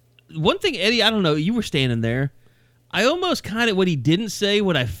 One thing, Eddie, I don't know, you were standing there. I almost kind of, what he didn't say,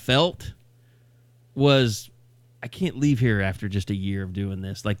 what I felt was, I can't leave here after just a year of doing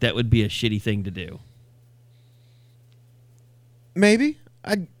this. Like, that would be a shitty thing to do. Maybe.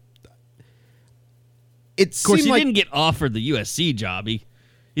 Of course, he didn't get offered the USC job. He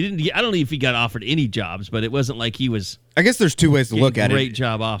didn't. I don't know if he got offered any jobs, but it wasn't like he was. I guess there's 2 ways to look at it. Great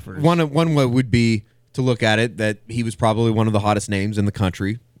job offers. One way would be to look at it that he was probably one of the hottest names in the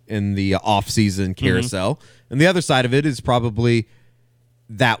country in the off-season carousel, and the other side of it is probably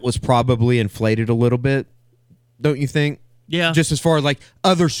that was probably inflated a little bit. Don't you think? Yeah. Just as far as like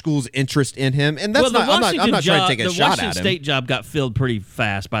other schools' interest in him, and that's I'm not trying to take a shot at him. The Washington State job got filled pretty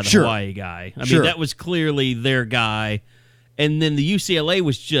fast by the Hawaii guy. I mean, that was clearly their guy. And then the UCLA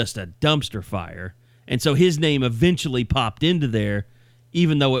was just a dumpster fire. And so his name eventually popped into there,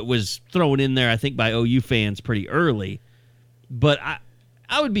 even though it was thrown in there, I think, by OU fans pretty early. But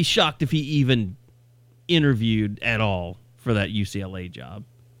I would be shocked if he even interviewed at all for that UCLA job.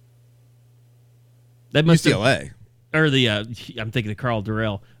 That must UCLA. Or I'm thinking of Carl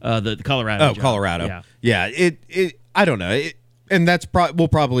Durrell, the Colorado job. Colorado. Yeah. It I don't know. And that's we'll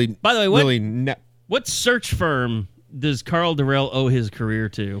probably. By the way, what search firm does Carl Durrell owe his career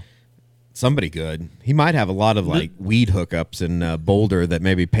to? Somebody good. He might have a lot of weed hookups in Boulder that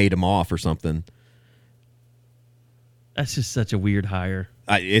maybe paid him off or something. That's just such a weird hire.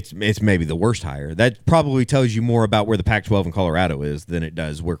 It's maybe the worst hire. That probably tells you more about where the Pac-12 in Colorado is than it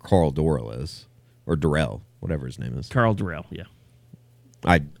does where Carl Durrell is, or Durrell, whatever his name is. Carl Durrell, yeah.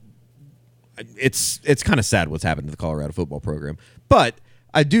 It's kind of sad what's happened to the Colorado football program, but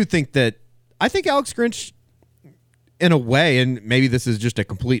I think Alex Grinch, in a way, and maybe this is just a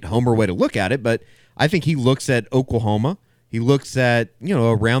complete homer way to look at it, but I think he looks at Oklahoma, he looks at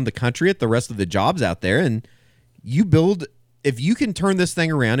around the country at the rest of the jobs out there, and if you can turn this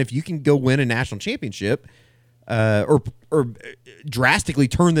thing around, if you can go win a national championship, or drastically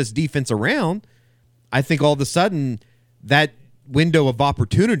turn this defense around, I think all of a sudden that window of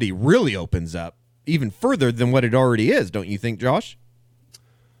opportunity really opens up even further than what it already is. Don't you think, Josh?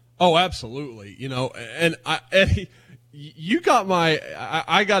 Oh, absolutely. And you got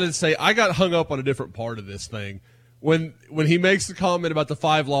I got to say, I got hung up on a different part of this thing. When he makes the comment about the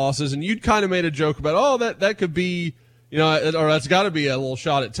 5 losses, and you'd kind of made a joke about, that could be, or that's got to be a little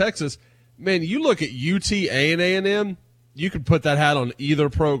shot at Texas. Man, you look at UT and A&M, you could put that hat on either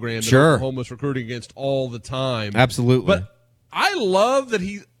program that Oklahoma's recruiting against all the time. Absolutely. But I love that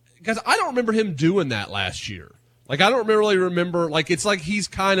because I don't remember him doing that last year. I don't really remember. It's like he's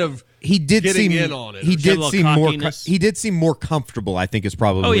kind of getting in on it. He did seem more comfortable, I think is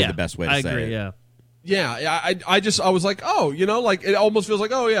probably the best way to say agree, it. Yeah. Yeah, I was like, it almost feels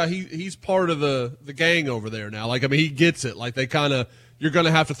like, he's part of the gang over there now. He gets it. You're going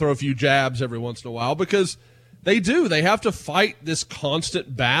to have to throw a few jabs every once in a while because they have to fight this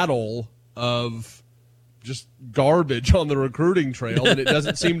constant battle of just garbage on the recruiting trail, and it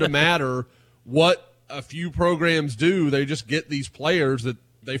doesn't seem to matter what a few programs do. They just get these players that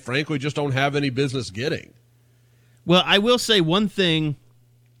they frankly just don't have any business getting. Well, I will say one thing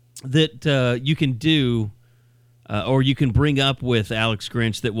that you can do or you can bring up with Alex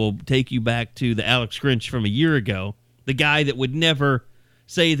Grinch that will take you back to the Alex Grinch from a year ago, the guy that would never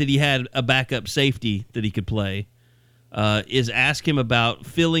say that he had a backup safety that he could play, is ask him about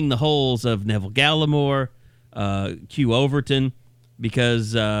filling the holes of Neville Gallimore, Q Overton,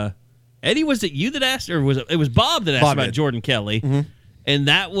 because Eddie, was it you that asked, or was it was Bob that asked about Jordan Kelly? Mm-hmm. And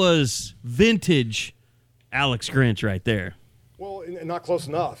that was vintage Alex Grinch right there. Well, and not close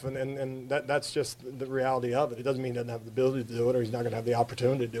enough, and that's just the reality of it. It doesn't mean he doesn't have the ability to do it, or he's not going to have the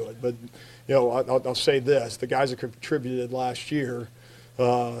opportunity to do it. But I'll say this: the guys that contributed last year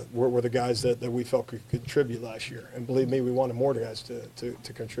were the guys that we felt could contribute last year, and believe me, we wanted more guys to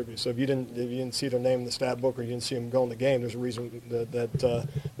contribute. So if you didn't see their name in the stat book, or you didn't see them go in the game, there's a reason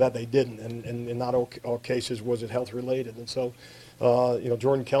that they didn't, and in not all cases was it health related. And so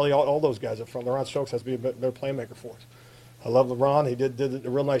Jordan Kelly, all those guys up front, LaRon Stokes has to be a better playmaker for us. I love LeBron. He did a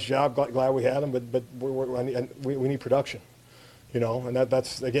real nice job. Glad we had him, but we need production, And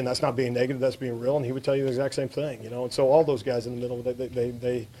that's not being negative. That's being real. And he would tell you the exact same thing, And so all those guys in the middle,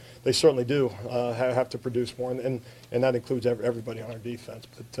 they certainly do have to produce more, and that includes everybody on our defense.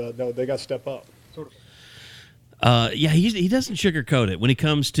 But no, they got to step up. He doesn't sugarcoat it when it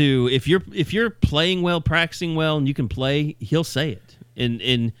comes to if you're playing well, practicing well, and you can play, he'll say it.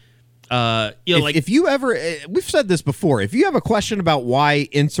 If you ever, we've said this before, if you have a question about why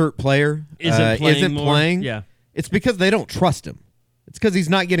insert player isn't playing, yeah, it's because they don't trust him. It's because he's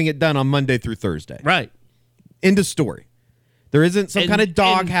not getting it done on Monday through Thursday. Right. End of story. There isn't some kind of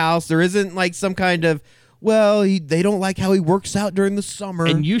doghouse. There isn't some kind of, they don't like how he works out during the summer.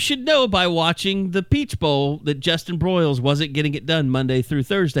 And you should know by watching the Peach Bowl that Justin Broyles wasn't getting it done Monday through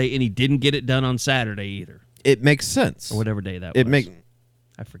Thursday, and he didn't get it done on Saturday either. It makes sense. Or whatever day that was.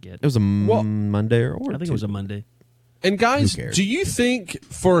 I forget. It was a Monday or I think it was a Monday. And guys, do you think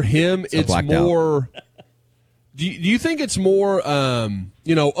for him it's more? Do you think it's more?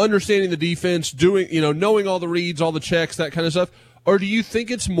 Understanding the defense, doing knowing all the reads, all the checks, that kind of stuff, or do you think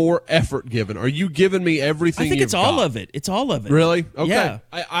it's more effort given? Are you giving me everything? I think it's all of it. It's all of it. Really? Okay. Yeah.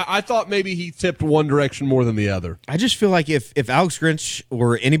 I thought maybe he tipped one direction more than the other. I just feel like if Alex Grinch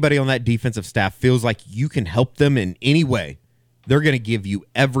or anybody on that defensive staff feels like you can help them in any way, They're going to give you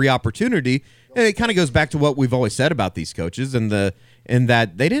every opportunity. And it kind of goes back to what we've always said about these coaches and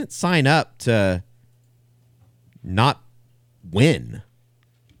that they didn't sign up to not win.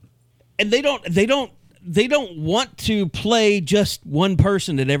 And they don't want to play just one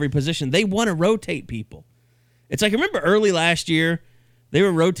person at every position. They want to rotate people. It's like, I remember early last year, they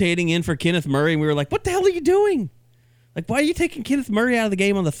were rotating in for Kenneth Murray, and we were like, what the hell are you doing? Like, why are you taking Kenneth Murray out of the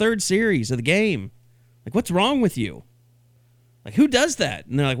game on the third series of the game? Like, what's wrong with you? Like, who does that?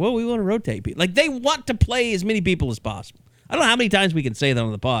 And they're like, well, we want to rotate people. Like, they want to play as many people as possible. I don't know how many times we can say that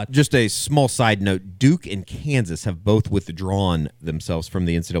on the pod. Just a small side note, Duke and Kansas have both withdrawn themselves from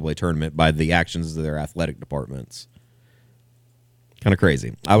the NCAA tournament by the actions of their athletic departments. Kind of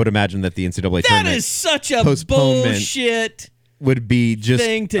crazy. I would imagine that the NCAA tournament... That is such a bullshit would be just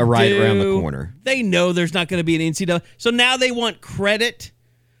thing to right do. around the corner. They know there's not going to be an NCAA. So now they want credit.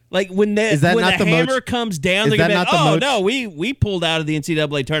 Like when the hammer comes down, they're going to be like, no, we pulled out of the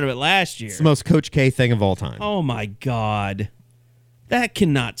NCAA tournament last year. It's the most Coach K thing of all time. Oh, my God. That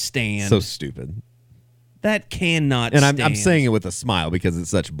cannot stand. So stupid. That cannot stand. And I'm saying it with a smile because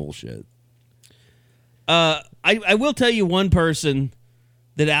it's such bullshit. I will tell you one person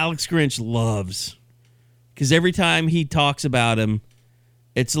that Alex Grinch loves, because every time he talks about him,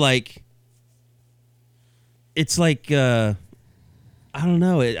 it's like I don't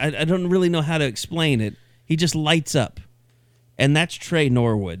know. I don't really know how to explain it. He just lights up, and that's Trey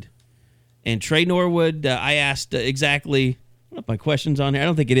Norwood. And Trey Norwood, I asked exactly. I don't know if my question's on here. I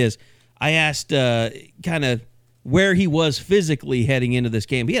don't think it is. I asked kind of where he was physically heading into this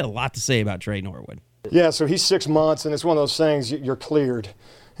game. He had a lot to say about Trey Norwood. Yeah, so he's 6 months, and it's one of those things, you're cleared.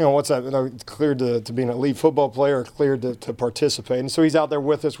 You know, what's that? Cleared to be an elite football player, cleared to participate. And so he's out there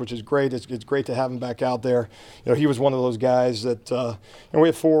with us, which is great. It's great to have him back out there. You know, he was one of those guys that, and we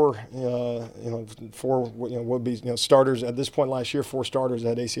have four would be starters at this point last year. 4 starters that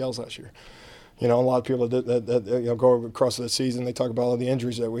had ACLs last year. You know, a lot of people that go across the season, they talk about all the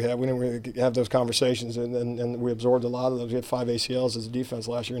injuries that we had. We didn't really have those conversations, and we absorbed a lot of those. We had 5 ACLs as a defense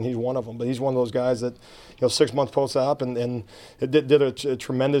last year, and he's one of them. But he's one of those guys that, 6 months post-op, and it did a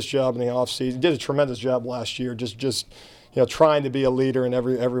tremendous job in the offseason. He did a tremendous job last year, just trying to be a leader in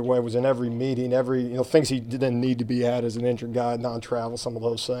every way. Was in every meeting, things he didn't need to be at as an injured guy, non-travel, some of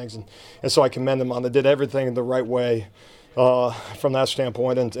those things. And so I commend him on that. Did everything the right way. From that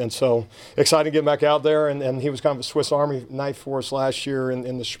standpoint, and so excited to get back out there, and he was kind of a Swiss Army knife for us last year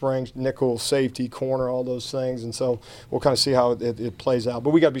in the spring, nickel, safety, corner, all those things, and so we'll kind of see how it plays out.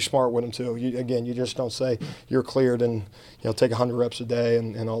 But we got to be smart with him too. You just don't say you're cleared and take 100 reps a day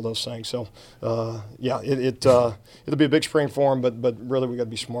and all those things. So it'll be a big spring for him, but really we got to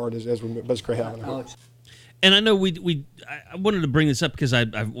be smart as we best create having him. And I know I wanted to bring this up because I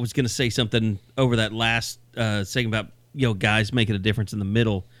was going to say something over that last segment about guys making a difference in the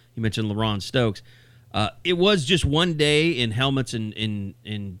middle. You mentioned LaRon Stokes. It was just one day in helmets and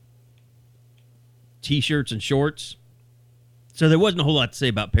in T-shirts and shorts. So there wasn't a whole lot to say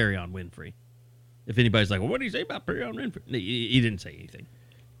about Perion Winfrey. If anybody's like, well, what did he say about Perion Winfrey? He didn't say anything.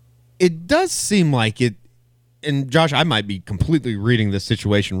 It does seem like it, and Josh, I might be completely reading this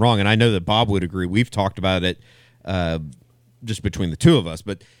situation wrong, and I know that Bob would agree. We've talked about it just between the two of us,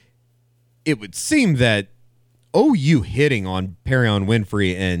 but it would seem that OU hitting on Perion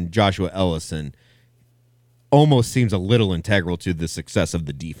Winfrey and Joshua Ellison almost seems a little integral to the success of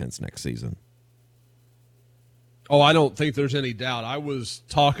the defense next season. Oh, I don't think there's any doubt. I was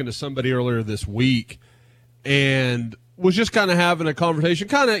talking to somebody earlier this week and was just kind of having a conversation,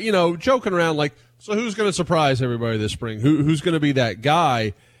 kind of, joking around like, so who's going to surprise everybody this spring? Who's going to be that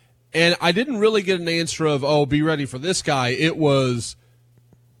guy? And I didn't really get an answer of, be ready for this guy. It was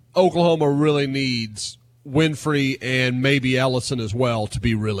Oklahoma really needs Winfrey and maybe Ellison as well to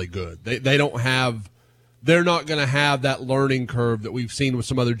be really good. They're not going to have that learning curve that we've seen with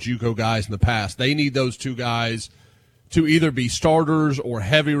some other JUCO guys in the past. They need those two guys to either be starters or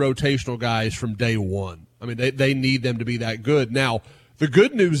heavy rotational guys from day one. I mean, they need them to be that good. Now, the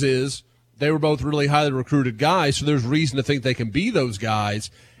good news is they were both really highly recruited guys, so there's reason to think they can be those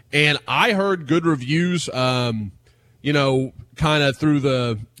guys. And I heard good reviews, kind of through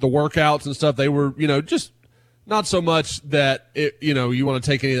the workouts and stuff. They were, just not so much that you want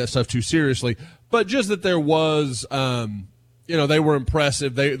to take any of that stuff too seriously, but just that there was, they were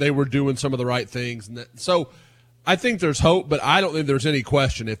impressive. They were doing some of the right things, and so I think there's hope. But I don't think there's any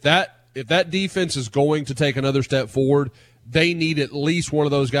question if that defense is going to take another step forward, they need at least one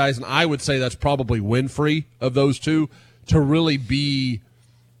of those guys, and I would say that's probably Winfrey of those two to really be,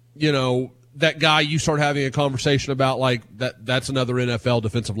 that guy you start having a conversation about like that's another NFL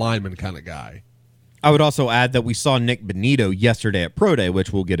defensive lineman kind of guy. I would also add that we saw Nick Benito yesterday at Pro Day,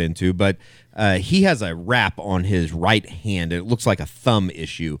 which we'll get into, but he has a wrap on his right hand. It looks like a thumb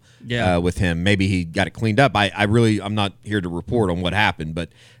issue with him. Maybe he got it cleaned up. I'm not here to report on what happened, but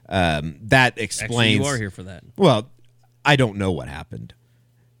that explains. Actually, you are here for that. Well, I don't know what happened.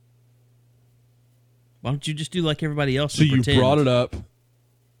 Why don't you just do like everybody else? So you brought it up.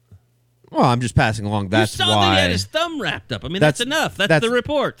 Well, I'm just passing along. That's you saw why that he had his thumb wrapped up. I mean, that's enough. That's the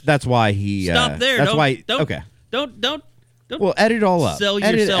report. That's why he. Stop there. That's why. Don't, okay. Don't. Well, edit it all up. Sell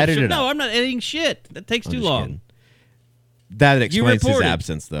yourself. Edit it no, up. I'm not editing shit. That takes too long. Kidding. That explains his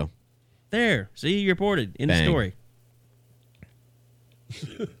absence, though. There. See, you reported in Bang. the story.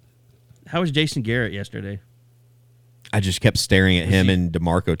 How was Jason Garrett yesterday? I just kept staring at him and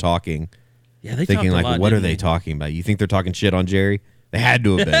DeMarco talking. Yeah, they thinking talked a like, lot, what are didn't they talking about? You think they're talking shit on Jerry? They had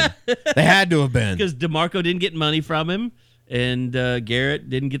to have been. They had to have been. Because DeMarco didn't get money from him, and Garrett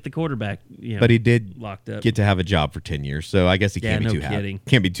didn't get the quarterback. But he did locked up. get to have a job for 10 years, so I guess he can't be too happy.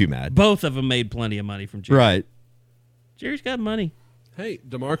 Can't be too mad. Both of them made plenty of money from Jerry. Right. Jerry's got money. Hey,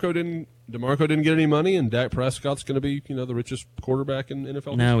 DeMarco didn't get any money, and Dak Prescott's going to be the richest quarterback in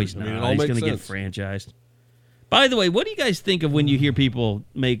NFL. No, history. he's not. It all He's makes going to get sense. franchised. By the way, what do you guys think of when you hear people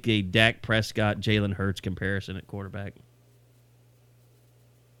make a Dak Prescott, Jalen Hurts comparison at quarterback?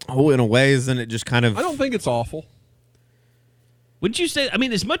 Oh, in a way, isn't it just kind of? I don't think it's awful. Wouldn't you say? I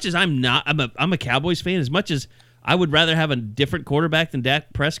mean, as much as I'm a Cowboys fan. As much as I would rather have a different quarterback than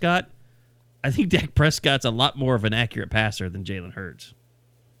Dak Prescott, I think Dak Prescott's a lot more of an accurate passer than Jalen Hurts.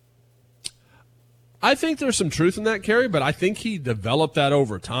 I think there's some truth in that, Kerry, but I think he developed that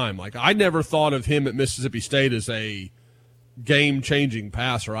over time. Like, I never thought of him at Mississippi State as a game-changing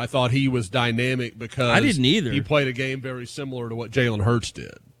passer. I thought he was dynamic because I didn't either. He played a game very similar to what Jalen Hurts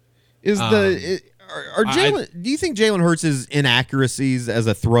did. Do you think Jalen Hurts' inaccuracies as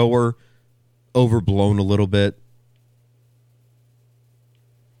a thrower overblown a little bit?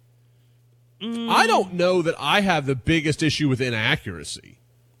 I don't know that I have the biggest issue with inaccuracy.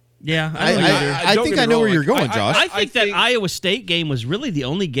 Yeah, I think I know where you're going, Josh. I think that Iowa State game was really the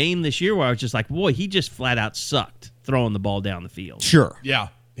only game this year where I was just like, boy, he just flat out sucked throwing the ball down the field. Sure. Yeah,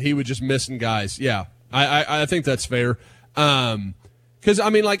 he was just missing guys. Yeah, I think that's fair. Because, I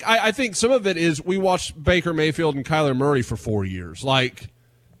mean, like, I think some of it is we watched Baker Mayfield and Kyler Murray for 4 years. Like,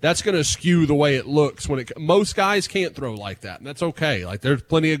 that's going to skew the way it looks. Most guys can't throw like that, and that's okay. Like, there's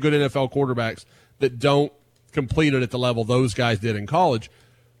plenty of good NFL quarterbacks that don't complete it at the level those guys did in college.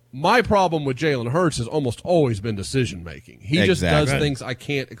 My problem with Jalen Hurts has almost always been decision-making. He just does things I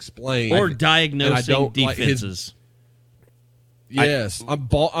can't explain. Or diagnosing defenses. Yes.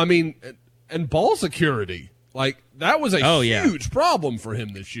 And ball security. Like, that was a huge problem for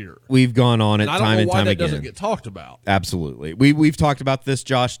him this year. We've gone on it and time and time again. I don't know why that doesn't get talked about. Absolutely. We've talked about this,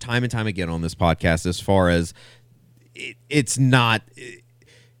 Josh, time and time again on this podcast as far as it's not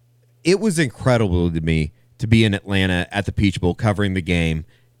 – it was incredible to me to be in Atlanta at the Peach Bowl covering the game.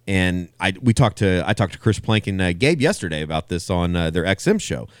 And I talked to Chris Plank and Gabe yesterday about this on their XM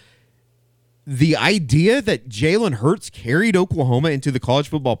show. The idea that Jalen Hurts carried Oklahoma into the college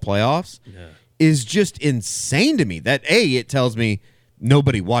football playoffs is just insane to me. That A, it tells me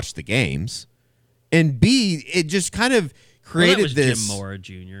nobody watched the games, and B, it just kind of created that was this. Jim Mora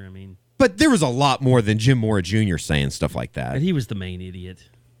Jr. I mean, but there was a lot more than Jim Mora Jr. saying stuff like that. But he was the main idiot.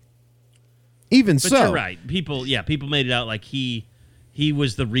 Even but so, you're right. People made it out like he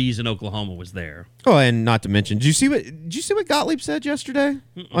was the reason Oklahoma was there. Oh, and not to mention, did you see what Gottlieb said yesterday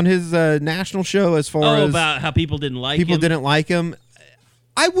on his national show as far as about how people didn't like him? People didn't like him.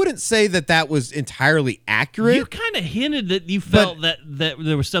 I wouldn't say that was entirely accurate. You kind of hinted that you felt that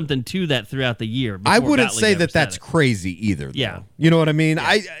there was something to that throughout the year. I wouldn't say that that's crazy either, though. Yeah. You know what I mean?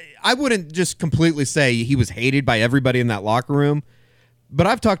 Yeah. I wouldn't just completely say he was hated by everybody in that locker room, but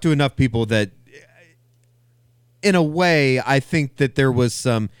I've talked to enough people that in a way, I think that there was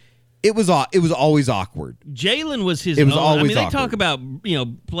some. It was always awkward. Jalen was his. It was own. always. I mean, they awkward. talk about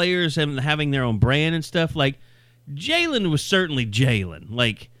players having their own brand and stuff. Like Jalen was certainly Jalen.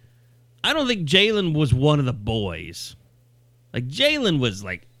 Like I don't think Jalen was one of the boys. Like Jalen was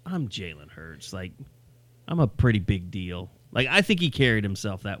like, I'm Jalen Hurts. Like I'm a pretty big deal. Like I think he carried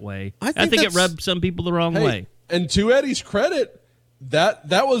himself that way. I think it rubbed some people the wrong way. And to Eddie's credit. That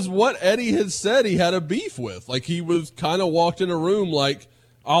was what Eddie had said he had a beef with. Like, he was kind of walked in a room like,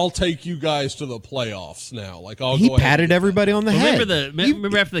 I'll take you guys to the playoffs now. Like, he patted everybody on the head.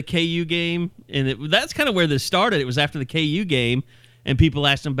 Remember after the KU game? And that's kind of where this started. It was after the KU game, and people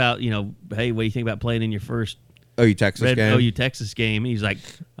asked him about, hey, what do you think about playing in your first OU Texas game? And he's like,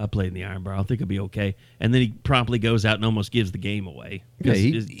 I played in the Iron Bar. I think I'll be okay. And then he promptly goes out and almost gives the game away. Yeah,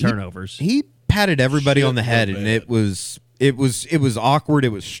 his turnovers. He patted everybody on the head, and it was awkward.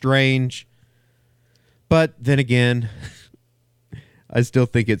 It was strange. But then again, I still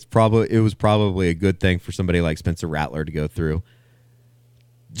think it was probably a good thing for somebody like Spencer Rattler to go through,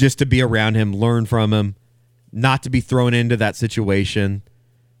 just to be around him, learn from him, not to be thrown into that situation.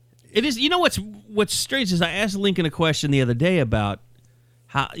 It is. You know what's strange is I asked Lincoln a question the other day about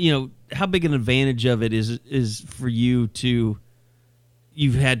how big an advantage of it is for you to.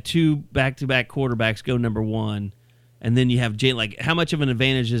 You've had 2 back-to-back quarterbacks go number 1, and then you have Jalen. Like, how much of an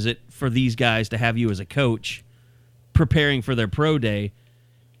advantage is it for these guys to have you as a coach preparing for their pro day?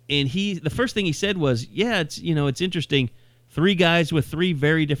 And the first thing he said was, "Yeah, it's interesting. 3 guys with 3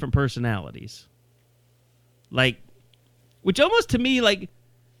 very different personalities." Like, which almost to me, like,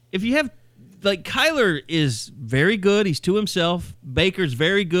 if you have, like, Kyler is very good. He's to himself. Baker's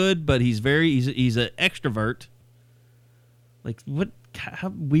very good, but he's an extrovert. Like, how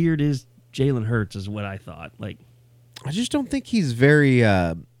weird is Jalen Hurts is what I thought. Like, I just don't think he's very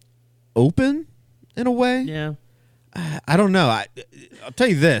open in a way. Yeah. I don't know. I'll tell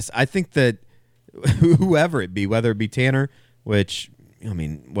you this. I think that whoever it be, whether it be Tanner, which, I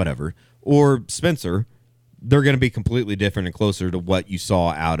mean, whatever, or Spencer, they're going to be completely different and closer to what you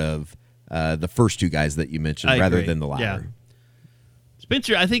saw out of the first 2 guys that you mentioned rather than the latter. Yeah.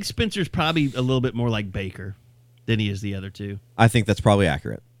 Spencer, I think Spencer's probably a little bit more like Baker than he is the other 2. I think that's probably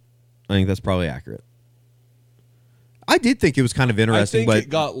accurate. I did think it was kind of interesting, but it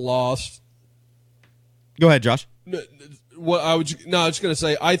got lost. Go ahead, Josh. I was just going to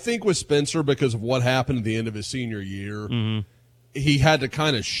say, I think with Spencer, because of what happened at the end of his senior year, he had to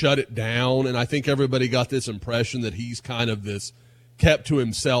kind of shut it down, and I think everybody got this impression that he's kind of this kept to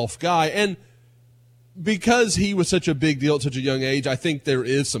himself guy. And because he was such a big deal at such a young age, I think there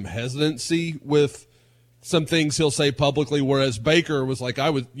is some hesitancy with some things he'll say publicly, whereas Baker was like,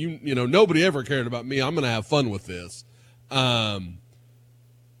 nobody ever cared about me. I'm going to have fun with this.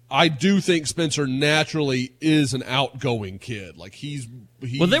 I do think Spencer naturally is an outgoing kid. Like he's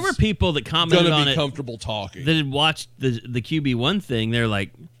well, there were people that commented on it, comfortable talking, that had watched the QB1 thing. They're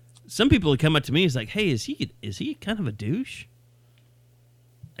like, some people would come up to me, is like, hey, is he kind of a douche?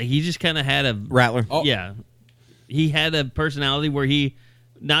 Like, he just kind of had a Rattler. Oh. Yeah, he had a personality where he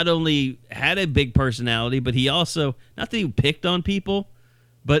not only had a big personality, but he also, not that he picked on people,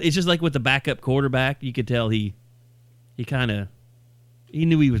 but it's just like with the backup quarterback, you could tell he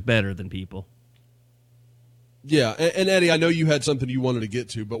knew he was better than people. Yeah, and Eddie, I know you had something you wanted to get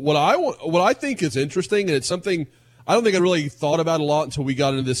to, but what I think is interesting, and it's something I don't think I really thought about a lot until we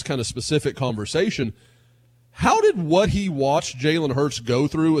got into this kind of specific conversation. How did what he watched Jalen Hurts go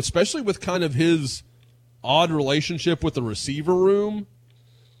through, especially with kind of his odd relationship with the receiver room,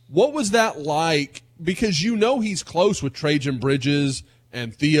 what was that like? Because he's close with Trajan Bridges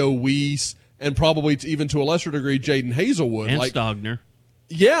and Theo Weiss and probably even to a lesser degree Jaden Hazelwood. And Stogner.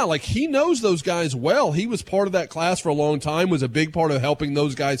 Yeah, like he knows those guys well. He was part of that class for a long time, was a big part of helping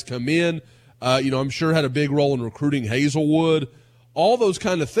those guys come in. I'm sure had a big role in recruiting Hazelwood, all those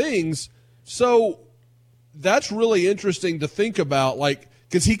kind of things. So that's really interesting to think about, like,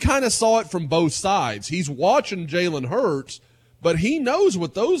 because he kind of saw it from both sides. He's watching Jalen Hurts, but he knows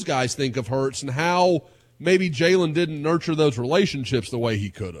what those guys think of Hurts and how maybe Jalen didn't nurture those relationships the way he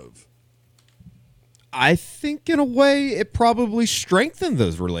could have. I think in a way it probably strengthened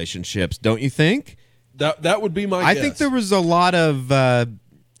those relationships, don't you think? That would be my guess. I think there was a lot of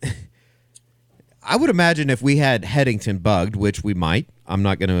I would imagine if we had Headington bugged, which we might, I'm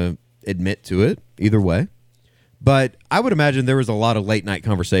not going to admit to it either way, but I would imagine there was a lot of late night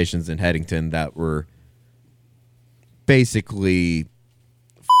conversations in Headington that were basically,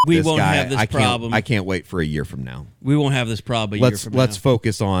 we won't have this problem. I can't wait for a year from now. We won't have this problem. Let's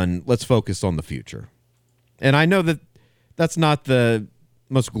focus on the future. And I know that that's not the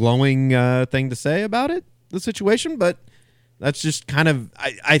most glowing thing to say about it, the situation, but that's just kind of,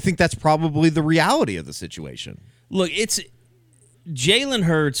 I think that's probably the reality of the situation. Look, Jalen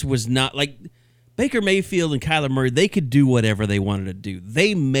Hurts was not like Baker Mayfield and Kyler Murray. They could do whatever they wanted to do.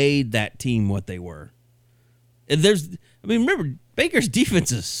 They made that team what they were. And remember, Baker's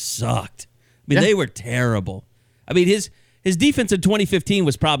defenses sucked. They were terrible. His defense in 2015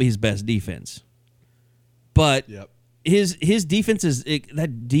 was probably his best defense. But his defense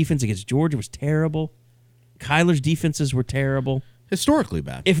that defense against Georgia was terrible. Kyler's defenses were terrible. Historically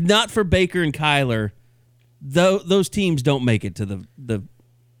bad. If not for Baker and Kyler, those teams don't make it to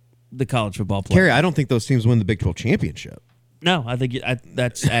the college football playoff. Kerry, I don't think those teams win the Big 12 championship. No, I think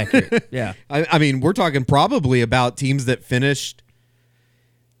that's accurate. Yeah. We're talking probably about teams that finished,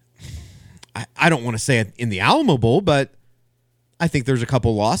 I don't want to say it in the Alamo Bowl, but I think there's a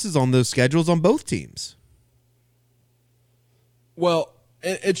couple losses on those schedules on both teams. Well,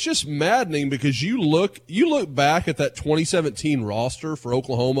 it's just maddening because you look back at that 2017 roster for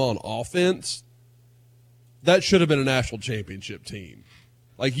Oklahoma on offense. That should have been a national championship team.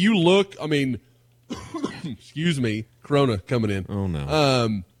 Like you look, I mean, excuse me, Corona coming in. Oh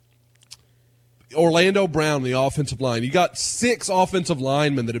no. Orlando Brown, the offensive line. You got 6 offensive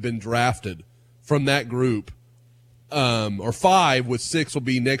linemen that have been drafted from that group, or 5 with 6 will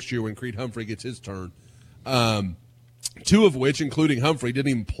be next year when Creed Humphrey gets his turn. 2 of which, including Humphrey, didn't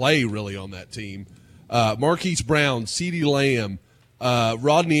even play really on that team. Marquise Brown, CeeDee Lamb,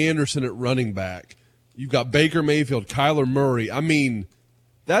 Rodney Anderson at running back. You've got Baker Mayfield, Kyler Murray. I mean,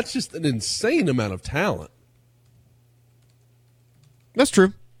 that's just an insane amount of talent. That's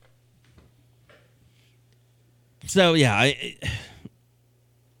true. So, yeah,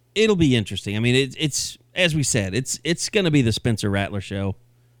 it'll be interesting. I mean, it's as we said, it's going to be the Spencer Rattler show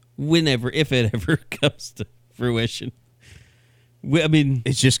if it ever comes to fruition. I mean,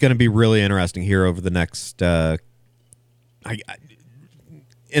 it's just going to be really interesting here over the next in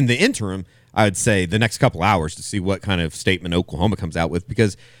the interim, I would say the next couple hours to see what kind of statement Oklahoma comes out with,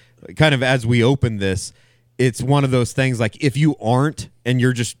 because kind of as we open this, it's one of those things like if you aren't and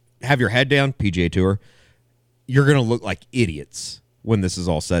you're just have your head down, PGA Tour, you're going to look like idiots when this is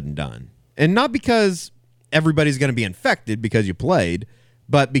all said and done. And not because everybody's going to be infected because you played,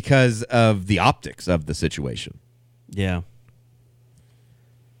 but because of the optics of the situation. Yeah.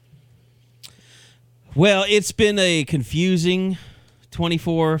 Well, it's been a confusing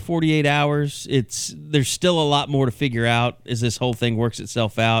 24, 48 hours. There's still a lot more to figure out as this whole thing works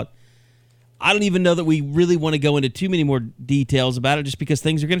itself out. I don't even know that we really want to go into too many more details about it just because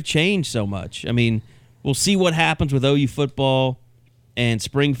things are going to change so much. I mean, we'll see what happens with OU football and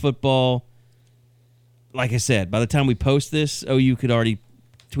spring football. Like I said, by the time we post this, OU could already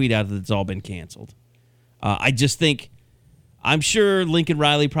tweet out that it's all been canceled. I just think, I'm sure Lincoln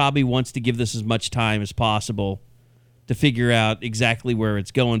Riley probably wants to give this as much time as possible to figure out exactly where it's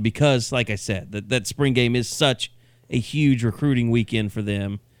going because, like I said, that spring game is such a huge recruiting weekend for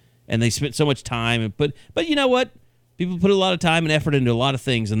them, and they spent so much time. But you know what? People put a lot of time and effort into a lot of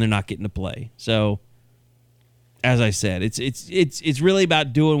things, and they're not getting to play. So, as I said, it's really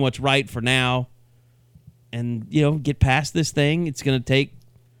about doing what's right for now, and get past this thing. It's going to take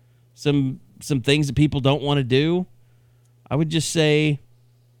some things that people don't want to do. I would just say,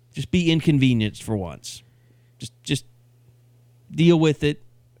 just be inconvenienced for once. Just deal with it,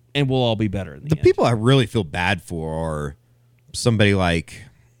 and we'll all be better in the end. People I really feel bad for are somebody like,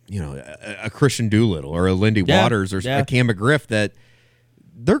 a Christian Doolittle or a Lindy Waters or a Cam McGriff that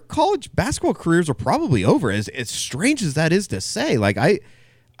their college basketball careers are probably over. As strange as that is to say, like I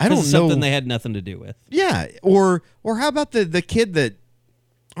don't know, something they had nothing to do with. Yeah, or how about the kid that,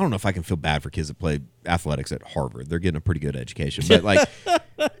 I don't know if I can feel bad for kids that play athletics at Harvard. They're getting a pretty good education, but like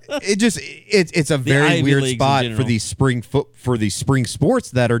it's a very weird spot for these spring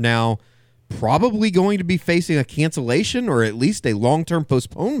sports that are now probably going to be facing a cancellation or at least a long-term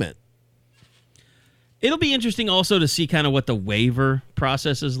postponement. It'll be interesting also to see kind of what the waiver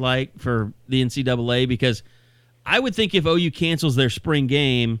process is like for the NCAA, because I would think if OU cancels their spring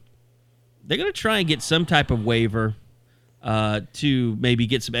game, they're going to try and get some type of waiver to maybe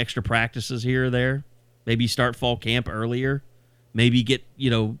get some extra practices here or there. Maybe start fall camp earlier. Maybe get,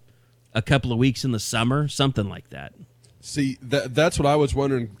 a couple of weeks in the summer, something like that. See, that's what I was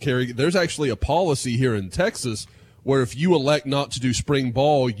wondering, Kerry. There's actually a policy here in Texas where if you elect not to do spring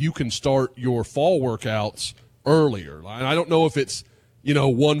ball, you can start your fall workouts earlier. And I don't know if it's,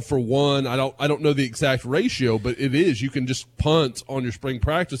 1-for-1. I don't know the exact ratio, but it is. You can just punt on your spring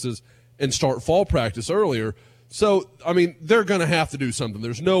practices and start fall practice earlier. So, I mean, they're going to have to do something.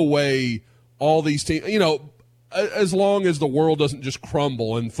 There's no way all these teams, as long as the world doesn't just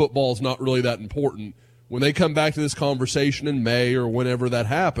crumble and football is not really that important, when they come back to this conversation in May or whenever that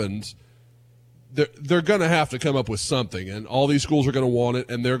happens, they're going to have to come up with something. And all these schools are going to want it,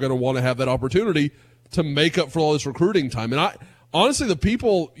 and they're going to want to have that opportunity to make up for all this recruiting time. And honestly, the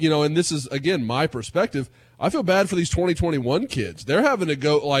people, and this is, again, my perspective, I feel bad for these 2021 kids. They're having to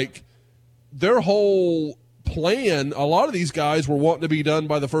go, like, their whole plan, a lot of these guys were wanting to be done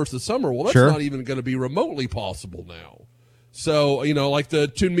by the first of summer. Well, that's not even going to be remotely possible now. So, like the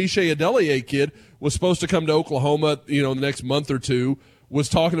Tunmise Adelie kid was supposed to come to Oklahoma, in the next month or two, was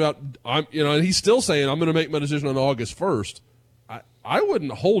talking about, and he's still saying, I'm going to make my decision on August 1st. I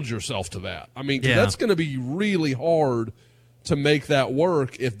wouldn't hold yourself to that. I mean, that's going to be really hard to make that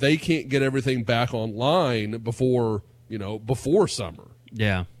work if they can't get everything back online before summer.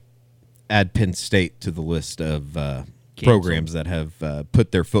 Yeah. Add Penn State to the list of programs that have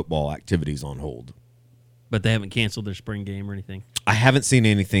put their football activities on hold. But they haven't canceled their spring game or anything? I haven't seen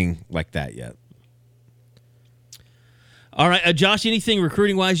anything like that yet. All right, Josh, anything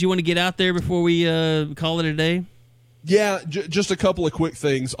recruiting-wise you want to get out there before we call it a day? Yeah, just a couple of quick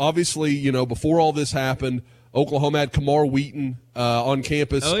things. Obviously, before all this happened, Oklahoma had Kamar Wheaton on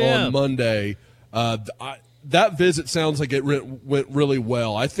campus on Monday. That visit sounds like it went really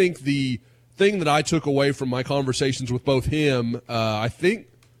well. I think the thing that I took away from my conversations with both him, I think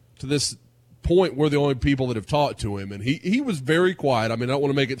to this point we're the only people that have talked to him, and he was very quiet. I mean, I don't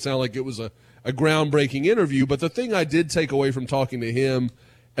want to make it sound like it was a groundbreaking interview, but the thing I did take away from talking to him,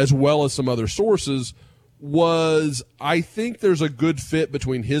 as well as some other sources, was I think there's a good fit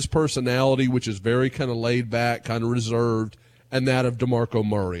between his personality, which is very kind of laid back, kind of reserved, and that of DeMarco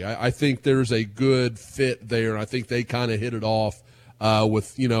Murray. I think there's a good fit there, and I think they kind of hit it off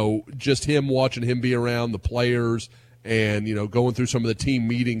with, just him watching him be around the players and, going through some of the team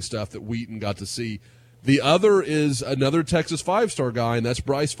meeting stuff that Wheaton got to see. The other is another Texas five-star guy, and that's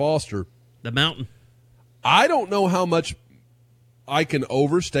Bryce Foster. The Mountain. I don't know how much I can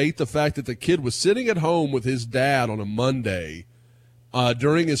overstate the fact that the kid was sitting at home with his dad on a Monday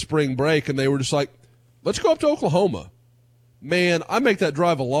during his spring break, and they were just like, let's go up to Oklahoma. Man, I make that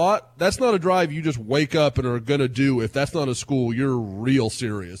drive a lot. That's not a drive you just wake up and are going to do if that's not a school you're real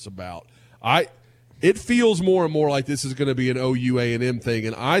serious about. It feels more and more like this is going to be an OU A&M thing,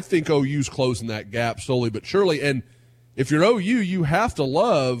 and I think OU's closing that gap slowly but surely. And if you're OU, you have to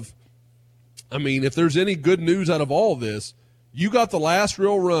love – I mean, if there's any good news out of all this, you got the last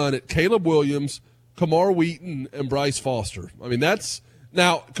real run at Caleb Williams, Kamar Wheaton, and Bryce Foster. I mean,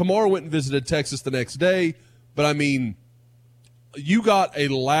 now, Kamar went and visited Texas the next day, but, I mean, you got a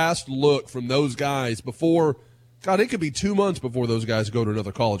last look from those guys before – God, it could be 2 months before those guys go to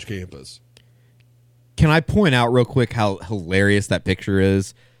another college campus. Can I point out real quick how hilarious that picture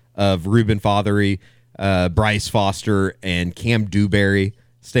is of Reuben Fothery, Bryce Foster, and Cam Dewberry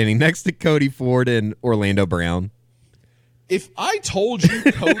standing next to Cody Ford and Orlando Brown? If I told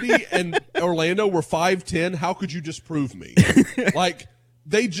you Cody and Orlando were 5'10", how could you disprove me? Like,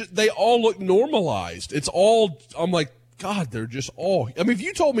 they all look normalized. It's all – I'm like, God, they're just all – I mean, if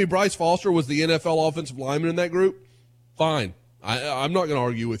you told me Bryce Foster was the NFL offensive lineman in that group, fine. I'm not going to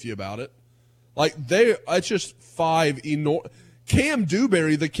argue with you about it. Like, it's just five enormous – Cam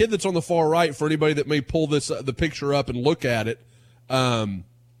Dewberry, the kid that's on the far right, for anybody that may pull the picture up and look at it,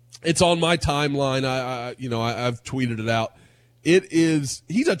 it's on my timeline. I've tweeted it out.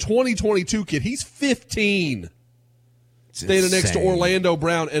 He's a 2022 kid. He's 15. Standing next to Orlando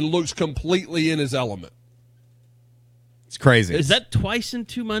Brown and looks completely in his element. It's crazy. Is that twice in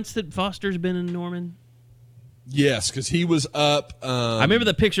 2 months that Foster's been in Norman? Yes, because he was up. I remember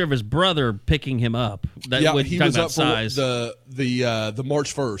the picture of his brother picking him up. He was up size. For the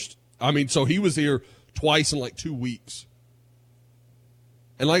March 1st. I mean, so he was here twice in like 2 weeks.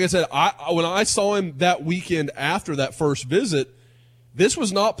 And like I said, when I saw him that weekend after that first visit, this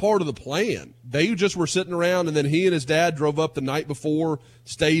was not part of the plan. They just were sitting around, and then he and his dad drove up the night before,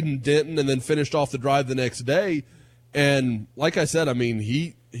 stayed in Denton, and then finished off the drive the next day. And like I said, I mean,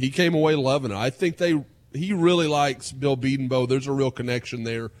 he came away loving it. I think he really likes Bill Bedenbaugh. There's a real connection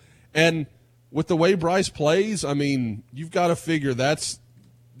there. And with the way Bryce plays, I mean, you've got to figure that's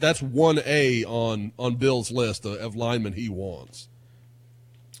 1A on Bill's list of linemen he wants.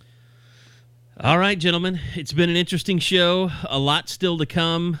 All right, gentlemen, it's been an interesting show. A lot still to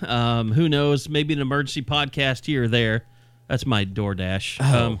come. Who knows? Maybe an emergency podcast here or there. That's my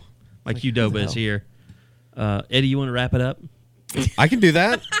DoorDash. My Qdoba is here. Eddie, you want to wrap it up? I can do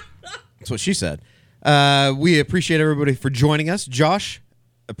that. That's what she said. We appreciate everybody for joining us. Josh,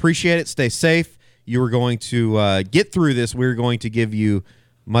 appreciate it. Stay safe. You are going to get through this. We're going to give you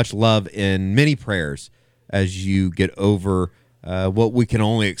much love and many prayers as you get over what we can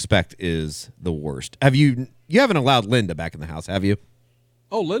only expect is the worst. You haven't allowed Linda back in the house, have you?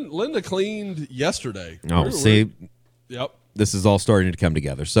 Oh, Linda cleaned yesterday. Oh, see? Yep. This is all starting to come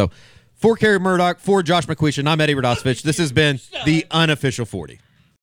together. So, for Kerry Murdoch, for Josh McQuistion, I'm Eddie Radosevich. This has been the Unofficial 40.